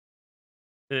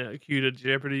 Yeah, cue the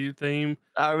Jeopardy theme.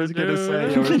 I was gonna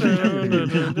say,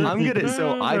 I'm gonna.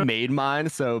 So I made mine.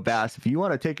 So Bass, if you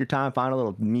want to take your time, find a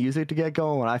little music to get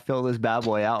going. When I fill this bad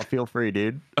boy out, feel free,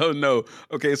 dude. Oh no.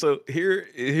 Okay, so here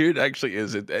it actually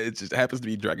is. It just happens to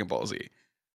be Dragon Ball Z.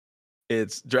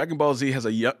 It's Dragon Ball Z has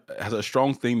a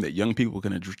strong theme that young people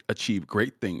can achieve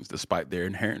great things despite their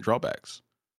inherent drawbacks.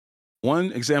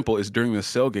 One example is during the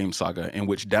Cell Game saga, in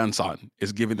which Dansan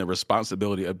is given the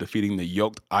responsibility of defeating the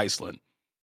yoked Iceland,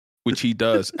 which he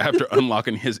does after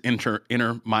unlocking his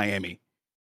inner Miami.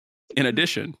 In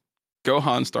addition,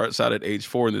 Gohan starts out at age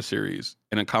 4 in the series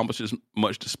and accomplishes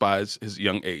much despite his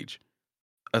young age.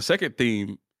 A second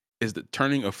theme is the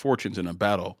turning of fortunes in a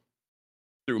battle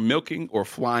through milking or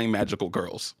flying magical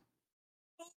girls.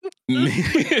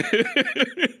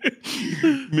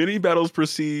 Many battles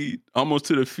proceed almost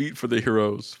to defeat for the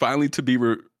heroes, finally to be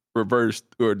reversed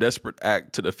through a desperate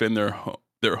act to defend their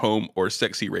home or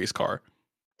sexy race car.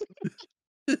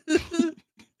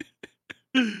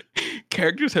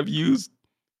 Characters who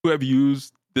have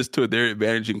used this to their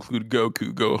advantage include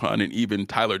Goku, Gohan, and even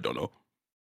Tyler Dono.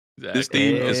 Exactly. This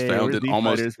theme is found in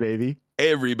almost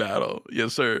every battle.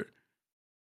 Yes, sir.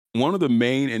 One of the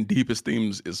main and deepest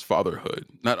themes is fatherhood.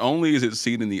 Not only is it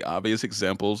seen in the obvious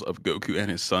examples of Goku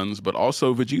and his sons, but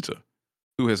also Vegeta,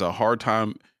 who has a hard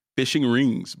time fishing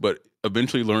rings, but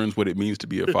eventually learns what it means to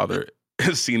be a father,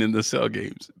 as seen in the Cell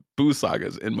games, Buu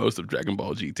sagas, and most of Dragon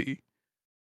Ball GT.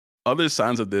 Other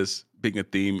signs of this being a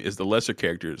theme is the lesser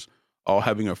characters all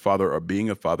having a father or being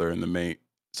a father in the main,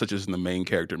 such as in the main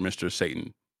character, Mr.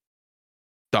 Satan,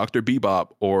 Dr.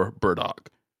 Bebop, or Burdock.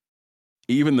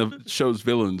 Even the show's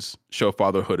villains show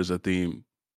fatherhood as a theme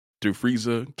through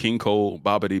Frieza, King Cole,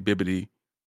 Bobbidi Bibbidi,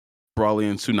 Brawly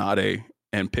and Tsunade,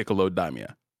 and Piccolo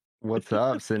Daimya, What's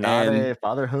up, and Tsunade?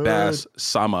 Fatherhood. Bass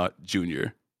Sama Jr.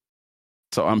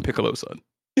 So I'm Piccolo son.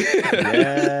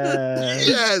 Yes.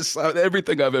 Yes,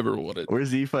 everything I've ever wanted. We're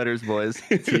Z Fighters, boys.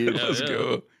 Let's yeah.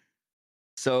 go.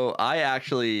 So I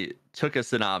actually took a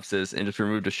synopsis and just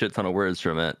removed a shit ton of words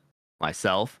from it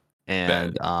myself.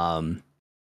 And I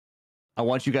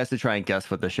want you guys to try and guess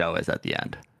what the show is at the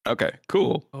end. Okay,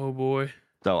 cool. Oh boy.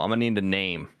 So I'm gonna need a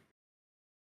name.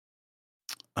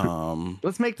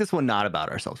 Let's make this one not about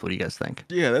ourselves. What do you guys think?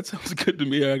 Yeah, that sounds good to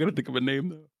me. I gotta think of a name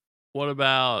though. What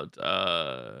about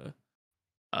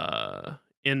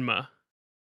Inma?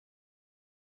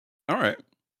 All right,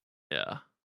 Yeah.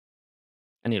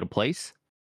 I need a place.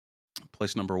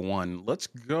 place number 1. Let's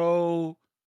go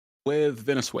with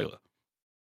Venezuela.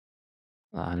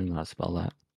 I don't know how to spell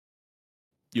that.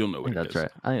 You'll know I what think it that's is.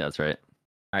 right. I think that's right.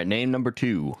 All right, name number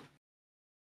 2.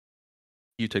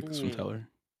 You take this one, Ooh. Teller.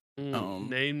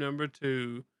 Name number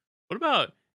 2. What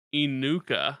about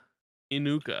Inuka?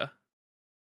 Inuka-san.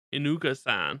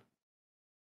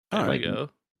 There All we right. go.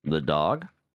 The dog.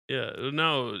 Yeah.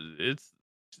 No,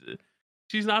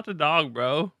 she's not the dog,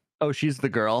 bro. Oh, she's the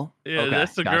girl. Yeah, Okay,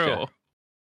 that's the gotcha. girl.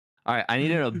 All right, I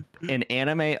need an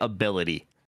anime ability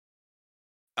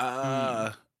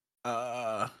Uh,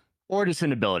 or just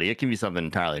an ability. It can be something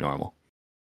entirely normal.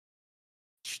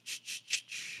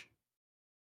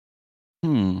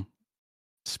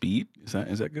 Speed?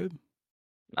 Is that good?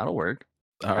 That'll work.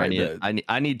 All right.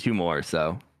 I need 2 more.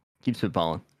 So keep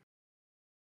spitballing.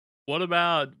 What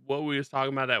about what we was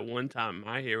talking about at one time?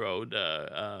 My hero,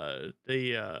 the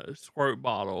squirt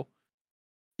bottle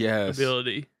Yes.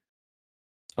 ability.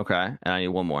 Okay, and I need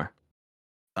 1 more.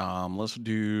 Let's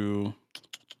do.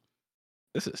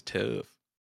 This is tough.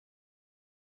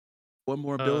 1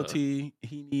 more ability.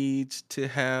 He needs to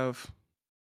have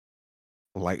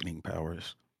lightning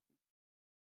powers.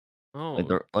 Oh,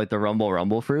 Like the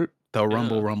rumble fruit. The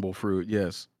Yeah. rumble fruit.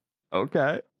 Yes.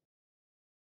 Okay.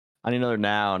 I need another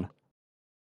noun.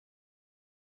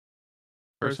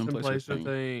 person, place, or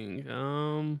thing.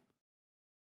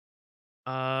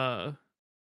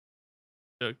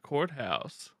 The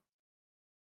courthouse.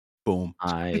 Boom.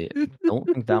 I don't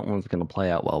think that one's gonna play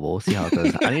out well, but we'll see how it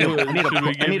goes. Should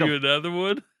we give you another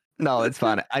one? No, it's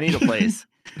fine. I need a place.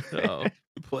 Oh,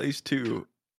 Place 2.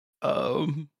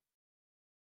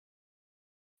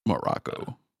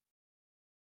 Morocco.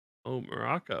 oh,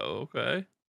 Morocco. Okay,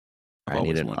 I've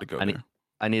always wanted to go there.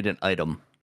 I need an item.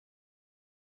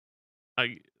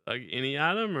 like any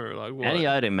item or like what? Any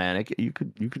item, man. You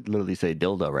could literally say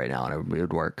dildo right now and it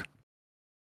would work.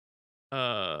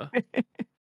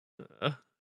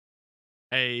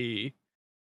 A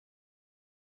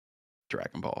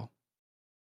Dragon Ball.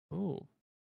 oh,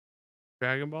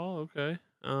 Dragon Ball. Okay.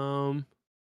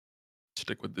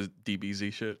 Stick with the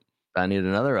DBZ shit. I need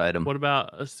another item. What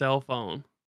about a cell phone?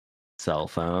 Cell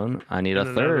phone. I need In a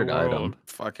another third item. world.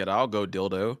 Fuck it. I'll go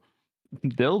dildo.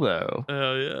 Dildo.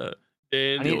 Hell yeah.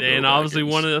 I need Dan dildo obviously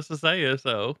wagons. wanted us to say it,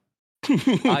 so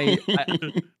I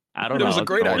don't know. It was how a it's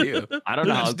great gonna work. idea. I don't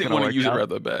know I how just it's didn't gonna want work to use it out.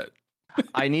 rather bad.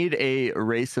 I need a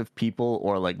race of people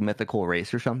or like mythical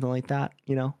race or something like that,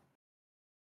 you know?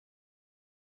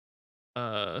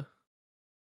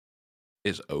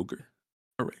 Is ogre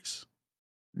a race?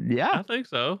 Yeah. I think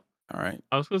so. All right.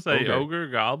 I was gonna say Ogre. ogre,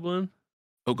 goblin.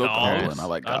 Oh, go dogs. goblin. I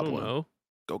like I goblin. don't know.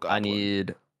 Go goblin. I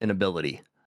need an ability.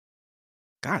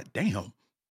 God damn.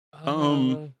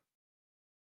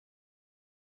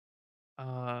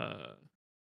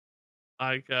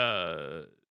 Like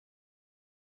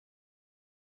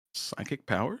Psychic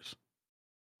powers?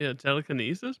 yeah,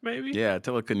 telekinesis maybe. Yeah,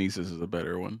 telekinesis is a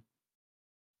better one.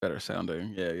 Better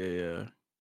sounding. Yeah.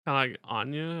 Kind of like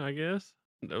Anya, I guess.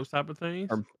 Those type of things.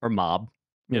 Or mob.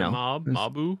 You know.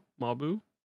 Mabu.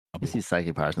 You see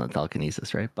psychic powers, not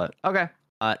telekinesis, right? But okay.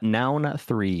 Noun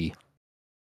 3.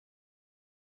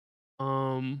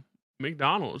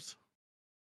 McDonald's.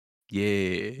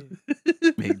 Yeah.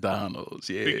 McDonald's.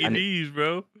 Yeah. Mickey D's,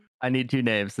 bro. I need 2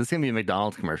 names. This is gonna be a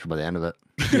McDonald's commercial by the end of it.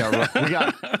 We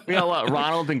got what?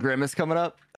 Ronald and Grimace coming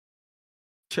up.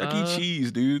 Chuck E.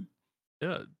 Cheese, dude.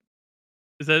 Yeah.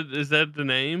 Is that the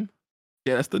name?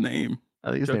 Yeah, that's the name. I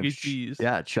think his Chuck E. name's Cheese.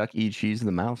 Yeah, Chuck E. Cheese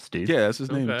the mouse, dude. Yeah, that's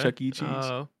his name. Okay. Chuck E. Cheese.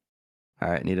 All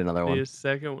right, need another Need one. a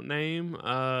second name.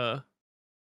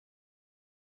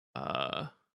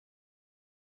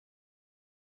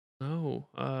 No.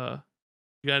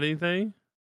 You got anything?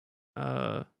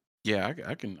 Yeah,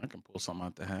 I can pull something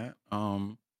out the hat.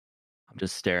 I'm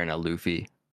just staring at Luffy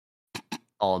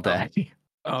all day.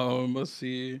 Let's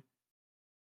see.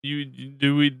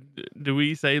 Do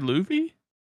we say Luffy?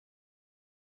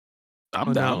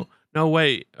 I'm down. No,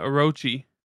 wait, Orochi.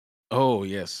 Oh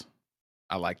yes,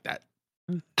 I like that.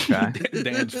 Okay.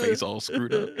 Dan's face all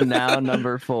screwed up. Now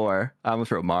number 4. I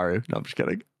almost wrote Maru. No, I'm just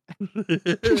kidding.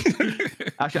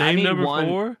 Actually, I Name need number 1.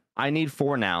 4. I need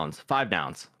 4 nouns. 5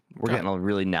 nouns. We're God. getting a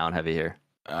really noun heavy here.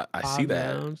 I see 5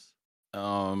 that. nouns.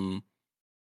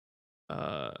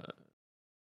 Uh,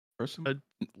 Person, a,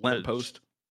 lamppost,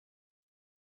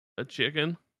 a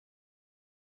chicken.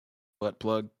 butt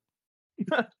plug. Is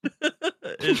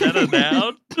that a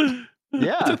noun? It's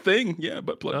Yeah. a thing. Yeah,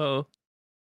 butt plug. Oh.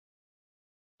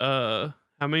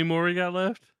 How many more we got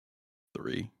left?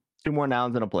 3. 2 more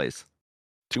nouns in a place.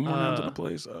 2 more nouns in a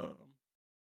place.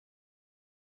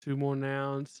 2 more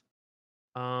nouns.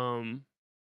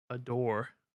 A door.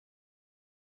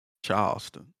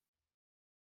 Charleston.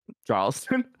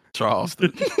 Charleston.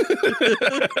 Charleston.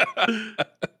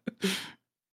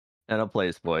 And a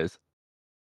place, boys.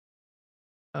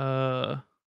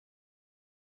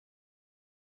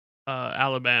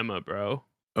 Alabama, bro.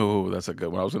 Oh, that's a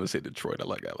good one. I was going to say Detroit. I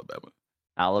like Alabama.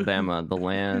 Alabama, the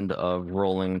land of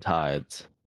rolling tides.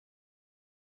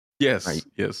 Yes, Right.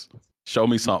 yes. Show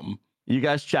me something. You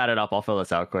guys chat it up. I'll fill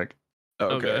this out quick.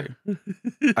 Okay.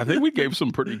 I think we gave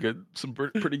some pretty good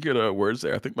words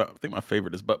there. I think my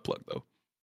favorite is butt plug though.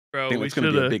 Bro, I think it's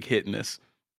going to be a big hit in this.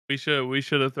 We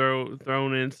should have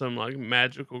thrown in some like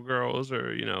magical girls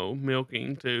or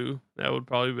milking too. That would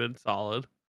probably been solid.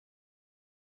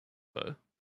 But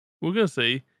we're gonna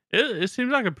see. It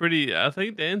seems like a pretty. I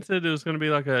think Dan said it was gonna be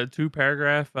like a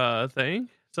 2-paragraph thing.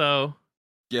 So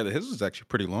Yeah, his was actually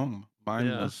pretty long. Mine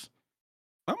Yeah.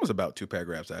 was about 2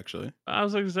 paragraphs actually. I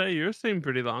was gonna say yours seemed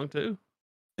pretty long too.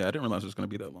 Yeah, I didn't realize it was going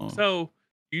to be that long. So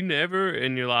you never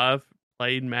in your life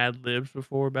played Mad Libs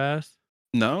before, Bass?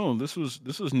 No, this was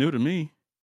new to me.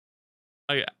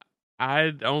 Like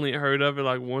I'd only heard of it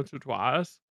like once or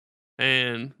twice,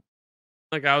 and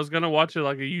like I was gonna watch it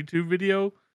like a YouTube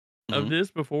video of Mhm.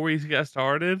 this before we got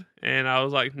started, and I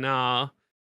was like, nah,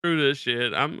 screw this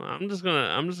shit. I'm just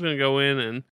gonna go in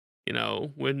and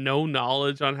with no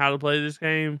knowledge on how to play this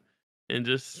game and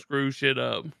just screw shit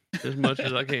up as much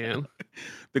as I can.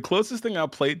 The closest thing I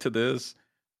played to this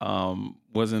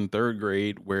was in 3rd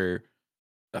grade where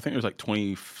I think there was like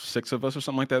 26 of us or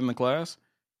something like that in the class,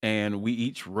 and we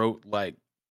each wrote like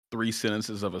 3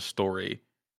 sentences of a story,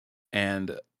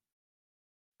 and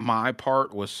my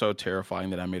part was so terrifying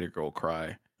that I made a girl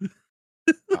cry.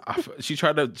 She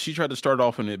tried to start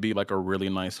off and it'd be like a really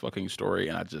nice fucking story,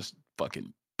 and I just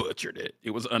fucking butchered it. It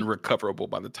was unrecoverable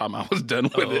by the time I was done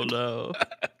with Oh it. no.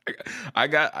 I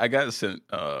got sent.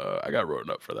 I got written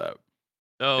up for that.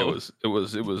 Oh It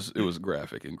was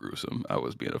graphic and gruesome. I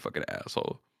was being a fucking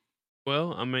asshole.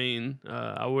 well, I mean,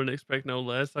 I wouldn't expect no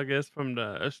less, I guess, from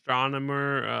the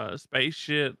astronomer, space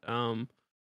shit,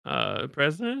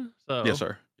 president. So Yes,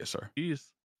 sir. Yes, sir.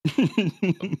 jeez.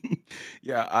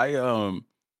 Yeah,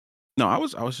 no, I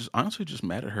was just honestly just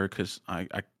mad at her because I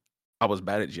was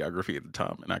bad at geography at the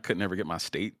time and I could never get my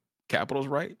state capitals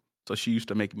right. So she used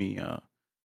to make me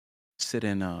sit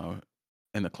in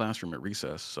the classroom at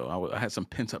recess. So I had some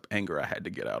pent up anger I had to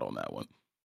get out on that one.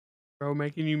 Bro,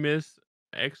 making you miss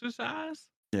exercise?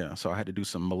 Yeah, so I had to do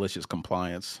some malicious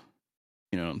compliance.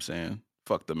 You know what I'm saying?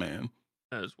 Fuck the man.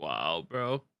 That's wild,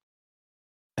 bro.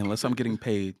 Unless I'm getting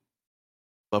paid,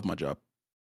 love my job.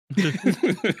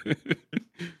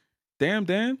 Damn,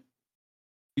 Dan,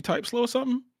 you type slow or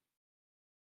something?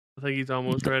 I think he's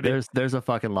almost ready. There's a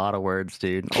fucking lot of words,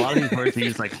 dude. A lot of these words are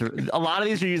used like a lot of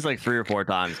these are used like 3 or 4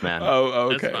 times, man. Oh,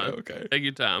 That's okay, fine. okay. Take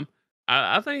your time.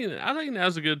 I think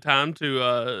now's a good time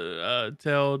to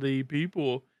tell the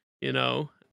people,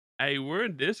 hey, we're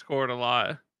in Discord a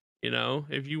lot.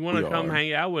 If you want We to come are.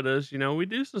 hang out with us, we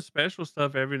do some special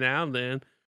stuff every now and then.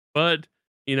 But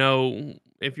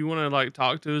if you want to like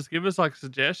talk to us, give us like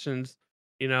suggestions,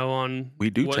 on We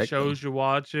do what take them. shows you're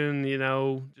watching.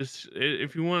 Just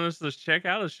if you want us to check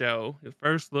out a show,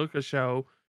 first look a show,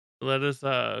 let us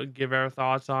give our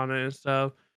thoughts on it and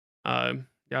stuff.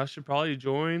 Y'all should probably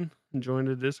join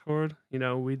the Discord.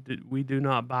 We do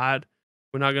not bite.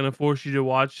 We're not gonna force you to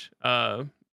watch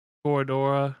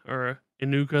Toradora or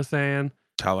Inuka-san.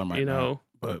 Tyler might not,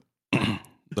 but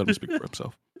let him speak for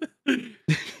himself.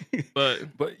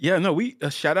 But yeah, no, we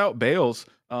shout out Bales.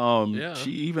 Yeah.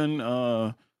 She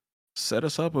even set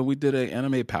us up when we did an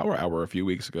anime power hour a few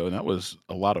weeks ago, and that was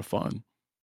a lot of fun.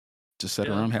 Just sat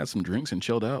Yeah. around, had some drinks, and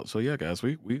chilled out. So yeah, guys,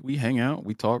 we hang out,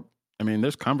 we talk. I mean,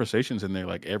 there's conversations in there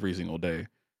like every single day.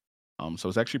 So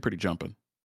it's actually pretty jumping.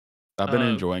 I've been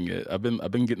enjoying it. I've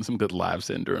been getting some good lives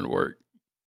in during work.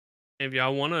 if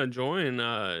y'all want to join,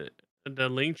 the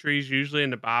link tree's usually in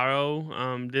the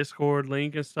bio, Discord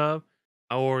link and stuff.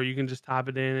 or you can just type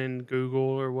it in Google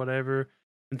or whatever.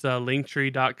 It's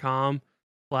linktree.com/anime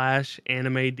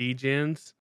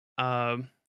degens. Um,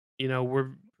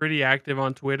 we're pretty active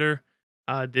on Twitter.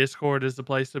 Discord is the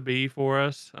place to be for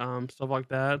us. Stuff like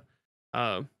that.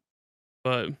 Uh,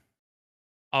 but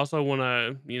also want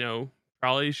to,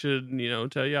 probably should,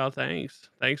 tell y'all thanks.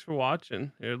 Thanks for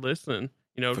watching or listening.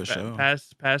 For sure.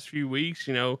 Past few weeks,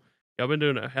 y'all been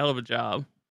doing a hell of a job.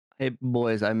 Hey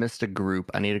boys, I missed a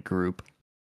group. I need a group.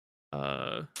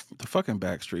 The fucking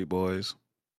Backstreet Boys.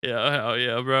 Yeah, hell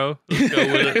yeah, bro. Let's go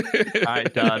with it. All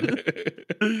right,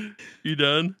 done. You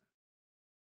done?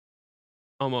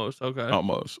 Almost. Okay.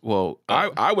 Almost. Well,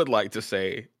 I would like to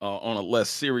say, on a less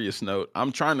serious note,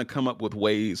 I'm trying to come up with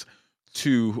ways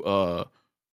to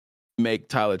make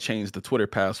Tyler change the Twitter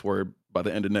password by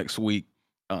the end of next week.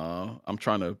 I'm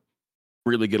trying to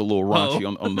really get a little raunchy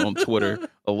on Twitter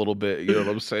a little bit. You know what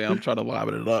I'm saying? I'm trying to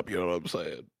liven it up. You know what I'm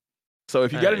saying? So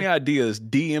if you got any ideas,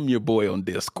 DM your boy on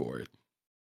Discord.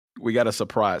 We got to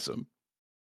surprise him.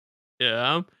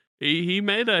 Yeah. He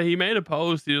made a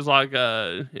post. He was like,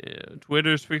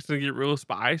 Twitter's fixing to get real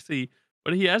spicy,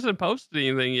 but he hasn't posted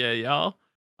anything yet, y'all.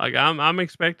 Like I'm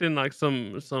expecting like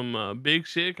some big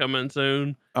shit coming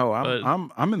soon. Oh,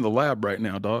 I'm in the lab right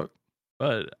now, dog.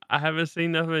 But I haven't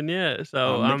seen nothing yet.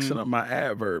 So I'm mixing up my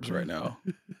adverbs right now.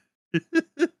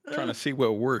 Trying to see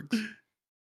what works.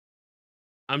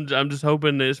 I'm just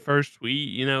hoping this first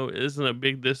tweet, isn't a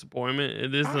big disappointment.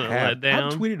 It isn't a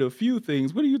letdown. I've tweeted a few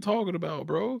things. What are you talking about,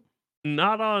 bro?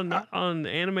 Not on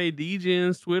Anime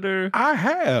Degens Twitter. I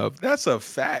have. That's a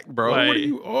fact, bro. Wait. What are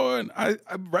you on? I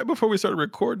right before we started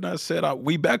recording, I said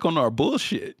we back on our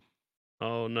bullshit.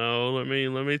 Oh no, let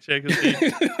me check and see.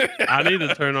 I need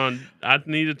to turn on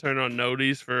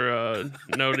notice for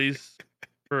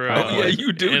yeah,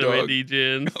 you do, Anime dog.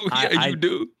 Degens. Oh yeah, you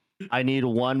do. I need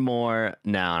one more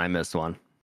now, and I missed one.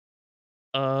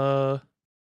 What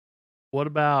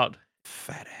about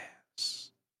fat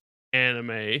ass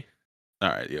anime? All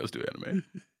right, yeah, let's do anime.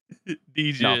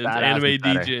 Degens, anime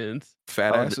Degens.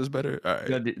 Fat ass is better. All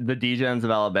right. The Degens of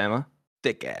Alabama.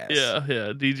 Thick ass. Yeah,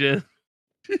 Degens.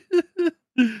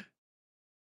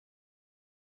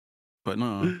 But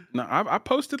no, I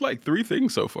posted like 3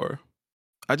 things so far.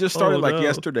 I just started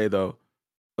yesterday though,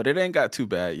 but it ain't got too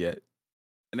bad yet.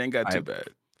 It ain't got too bad.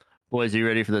 Boys, are you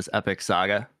ready for this epic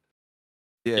saga?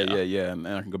 Yeah, and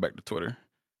then I can go back to Twitter.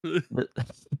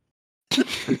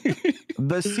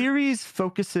 The series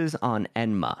focuses on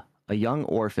Enma, a young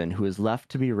orphan who is left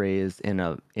to be raised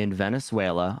in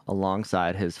Venezuela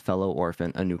alongside his fellow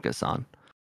orphan Anuka-san.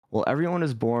 While everyone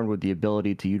is born with the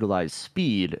ability to utilize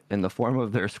speed in the form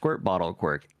of their squirt bottle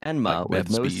quirk, Enma, with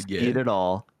no speed at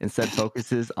all, instead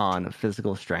focuses on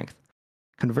physical strength.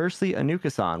 Conversely,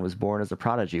 Anuka-san was born as a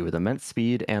prodigy with immense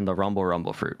speed and the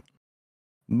rumble fruit.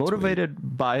 Motivated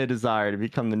by a desire to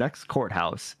become the next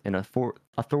courthouse and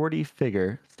authority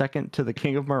figure second to the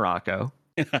King of Morocco,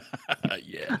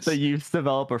 yes, the youths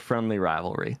develop a friendly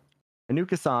rivalry.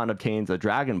 Anuka-san obtains a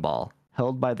Dragon Ball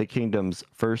held by the kingdom's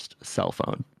first cell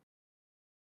phone.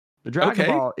 The Dragon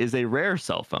Ball is a rare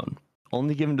cell phone,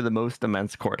 only given to the most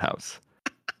immense courthouse.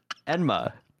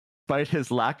 Enma, despite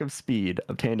his lack of speed,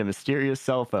 obtained a mysterious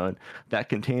cell phone that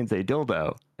contains a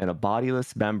dildo and a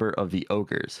bodiless member of the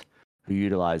ogres, who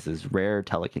utilizes rare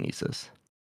telekinesis.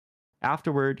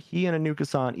 Afterward, he and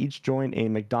Anuka-san each join a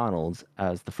McDonald's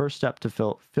as the first step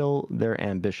to fill their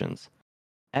ambitions.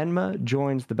 Enma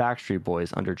joins the Backstreet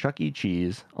Boys under Chuck E.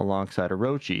 Cheese alongside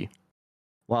Orochi,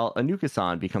 while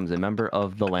Anuka-san becomes a member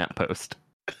of the Lamppost.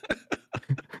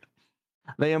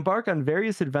 They embark on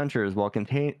various adventures while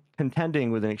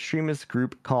contending with an extremist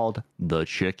group called the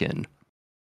Chicken.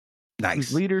 Nice.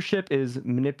 Whose leadership is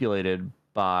manipulated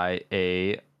by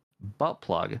a butt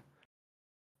plug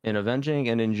in avenging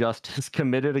an injustice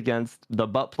committed against the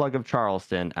butt plug of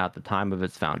Charleston at the time of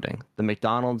its founding. The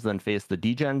McDonald's then face the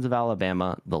Degens of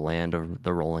Alabama, the land of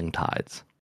the rolling tides.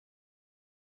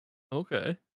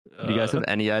 Okay. Do you guys have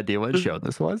any idea what show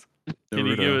this was? Can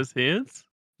you give us hints?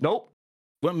 Nope.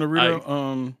 What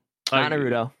Naruto? Not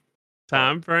Naruto.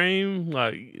 Time frame,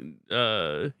 like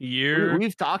year.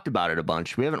 We've talked about it a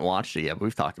bunch. We haven't watched it yet, but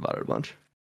we've talked about it a bunch.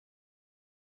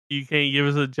 You can't give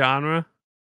us a genre?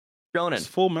 Shonen. It's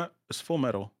Full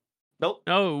Metal. Nope.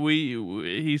 No,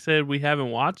 he said we haven't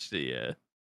watched it yet.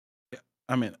 Yeah,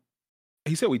 I mean,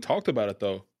 he said we talked about it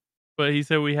though. But he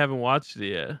said we haven't watched it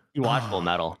yet. You watched Full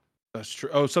Metal. That's true.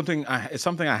 Oh, it's something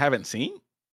I haven't seen?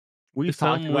 We've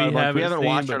talked about it. We haven't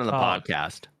watched it on the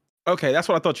podcast. Okay, that's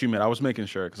what I thought you meant. I was making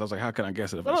sure because I was like, how can I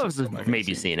guess it? If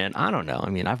maybe seen it. I don't know. I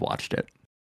mean, I've watched it.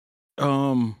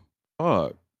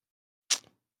 Fuck.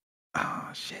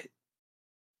 Shit.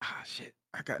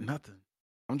 I got nothing.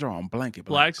 I'm drawing blanket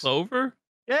Black blanks. Clover?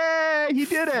 Yeah, he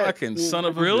did it. Fucking son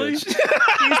of a Really?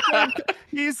 bitch.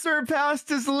 He surpassed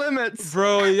his limits.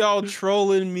 Bro, y'all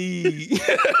trolling me.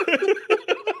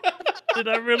 Did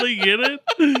I really get it?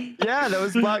 Yeah, that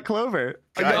was Black Clover.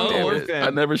 A God young damn it. orphan. I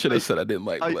never should have said I didn't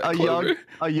like Black Clover.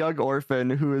 A young orphan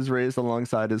who is raised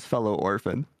alongside his fellow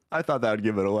orphan. I thought that would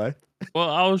give it away. Well,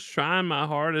 I was trying my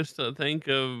hardest to think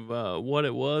of what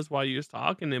it was while you was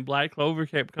talking, and Black Clover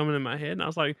kept coming in my head, and I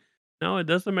was like, "No, it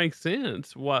doesn't make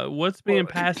sense. What's being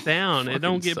passed down? It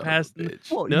don't get passed.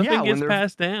 Well, Nothing yeah, when gets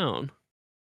passed down."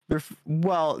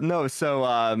 well, no. So,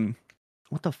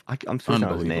 what the? I'm so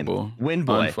sorry. His name. Unbelievable. Wind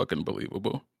Boy. Unfucking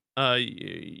believable.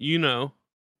 You know,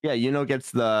 Yeah,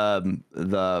 gets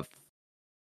the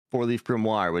four-leaf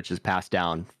grimoire, which is passed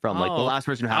down from like the Oh, last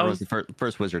person who had it was the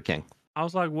first Wizard King. I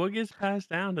was like, "What gets passed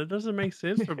down? That doesn't make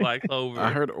sense for Black Clover."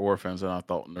 I heard orphans and I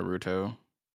thought Naruto.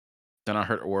 Then I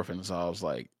heard orphans, so I was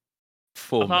like,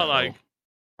 full I thought metal. like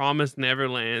Promised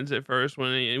Neverlands at first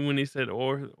when he said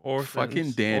orphans.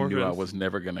 Fucking Dan knew I orphans. was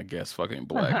never gonna guess fucking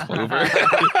Black Clover.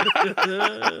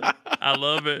 I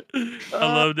love it. I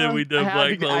loved it. We did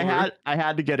Black Clover. I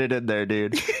had to get it in there,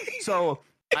 dude. So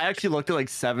I actually looked at like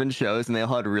 7 shows and they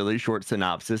all had really short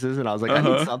synopsises, and I was like, I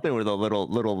need something with a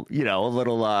little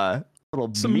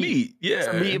Some meat. Yeah.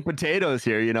 some meat and potatoes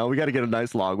here. We got to get a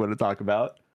nice long one to talk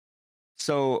about.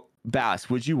 So Bass,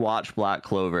 would you watch Black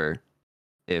Clover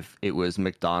if it was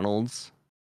McDonald's,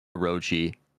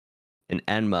 Orochi, and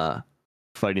Enma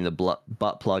fighting the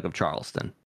butt plug of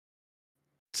Charleston?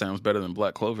 Sounds better than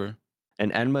Black Clover.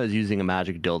 And Enma is using a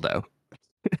magic dildo.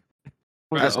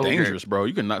 That's dangerous, bro.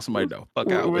 You can knock somebody the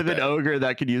fuck out with with an that. ogre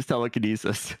that could use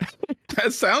telekinesis.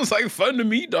 That sounds like fun to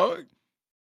me, dog.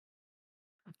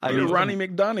 I Put need Ronnie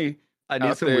McDonnie. I need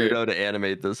out some there. weirdo to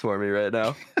animate this for me right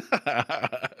now.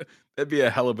 That'd be a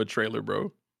hell of a trailer,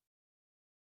 bro.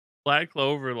 Black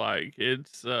Clover, like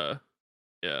it's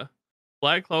yeah.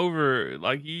 Black Clover,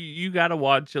 like you gotta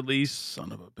watch at least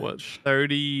Son of a what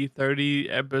bitch. 30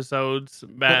 episodes,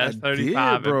 Bass, I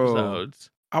 35 did, bro. episodes.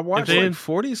 I watched then- like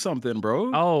 40 something,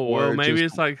 bro. Oh, well, Or maybe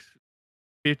just- it's like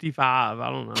 55. I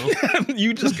don't know.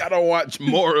 You just gotta watch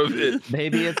more of it.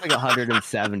 Maybe it's like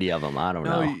 170 of them. I don't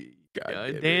know. God Yeah,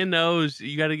 damn it. Dan knows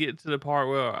you got to get to the part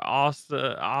where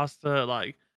Asta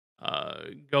like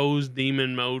goes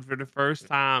demon mode for the first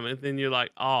time, and then you're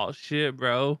like, oh shit,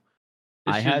 bro,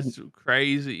 I it's had- just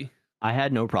crazy. I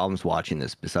had no problems watching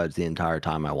this besides the entire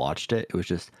time I watched it. It was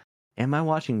just, am I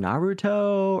watching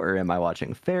Naruto or am I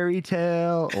watching Fairy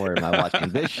Tail or am I watching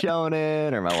this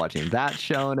shonen or am I watching that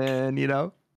shonen?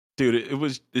 Dude,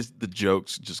 it's the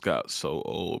jokes just got so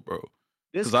old, bro.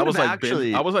 This Because I was could've like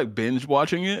actually, I was like binge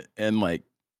watching it, and like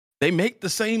they make the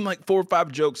same like 4 or 5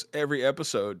 jokes every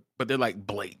episode, but they're like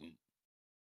blatant.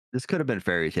 this could have been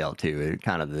Fairy Tail too. It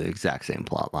kind of the exact same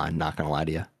plot line. Not gonna lie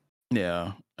to you,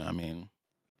 Yeah, I mean,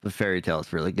 but Fairy Tail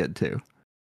is really good too.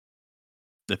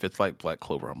 if it's like Black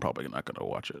Clover, I'm probably not gonna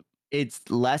watch it. It's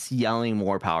less yelling,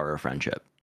 more power of friendship.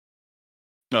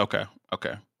 Okay.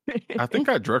 I think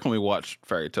I directly watched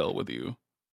Fairy Tale with you.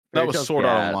 That Fairy was Tail's Sword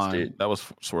Art gas, Online. dude. That was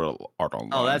Sword Art Online.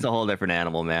 Oh, that's a whole different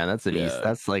animal, man. That's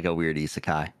that's like a weird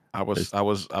isekai. I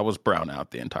was brown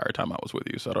out the entire time I was with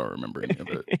you, so I don't remember any of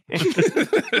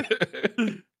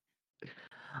it.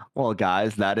 Well,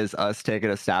 guys, that is us taking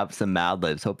a stab at some Mad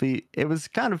Libs. Hopefully, it was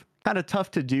kind of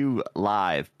tough to do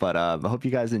live, but I hope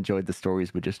you guys enjoyed the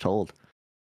stories we just told.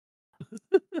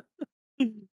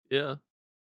 Yeah.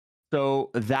 So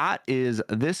that is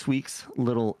this week's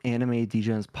little Anime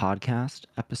Degens podcast,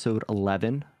 episode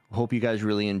 11. Hope you guys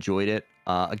really enjoyed it.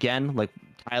 Again, like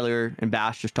Tyler and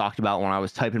Bash just talked about when I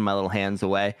was typing my little hands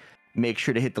away, make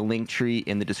sure to hit the link tree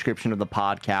in the description of the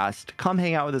podcast. Come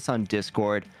hang out with us on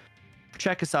Discord.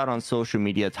 Check us out on social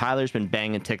media. Tyler's been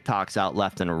banging TikToks out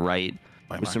left and right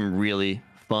with some really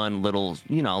fun little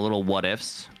what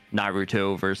ifs.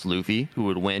 Naruto versus Luffy, who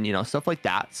would win, stuff like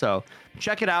that. So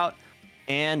check it out.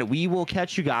 And we will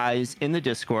catch you guys in the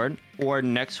Discord or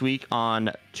next week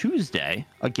on Tuesday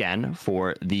again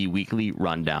for the weekly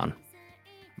rundown.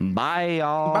 Bye,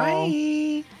 y'all.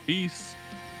 Bye. Peace.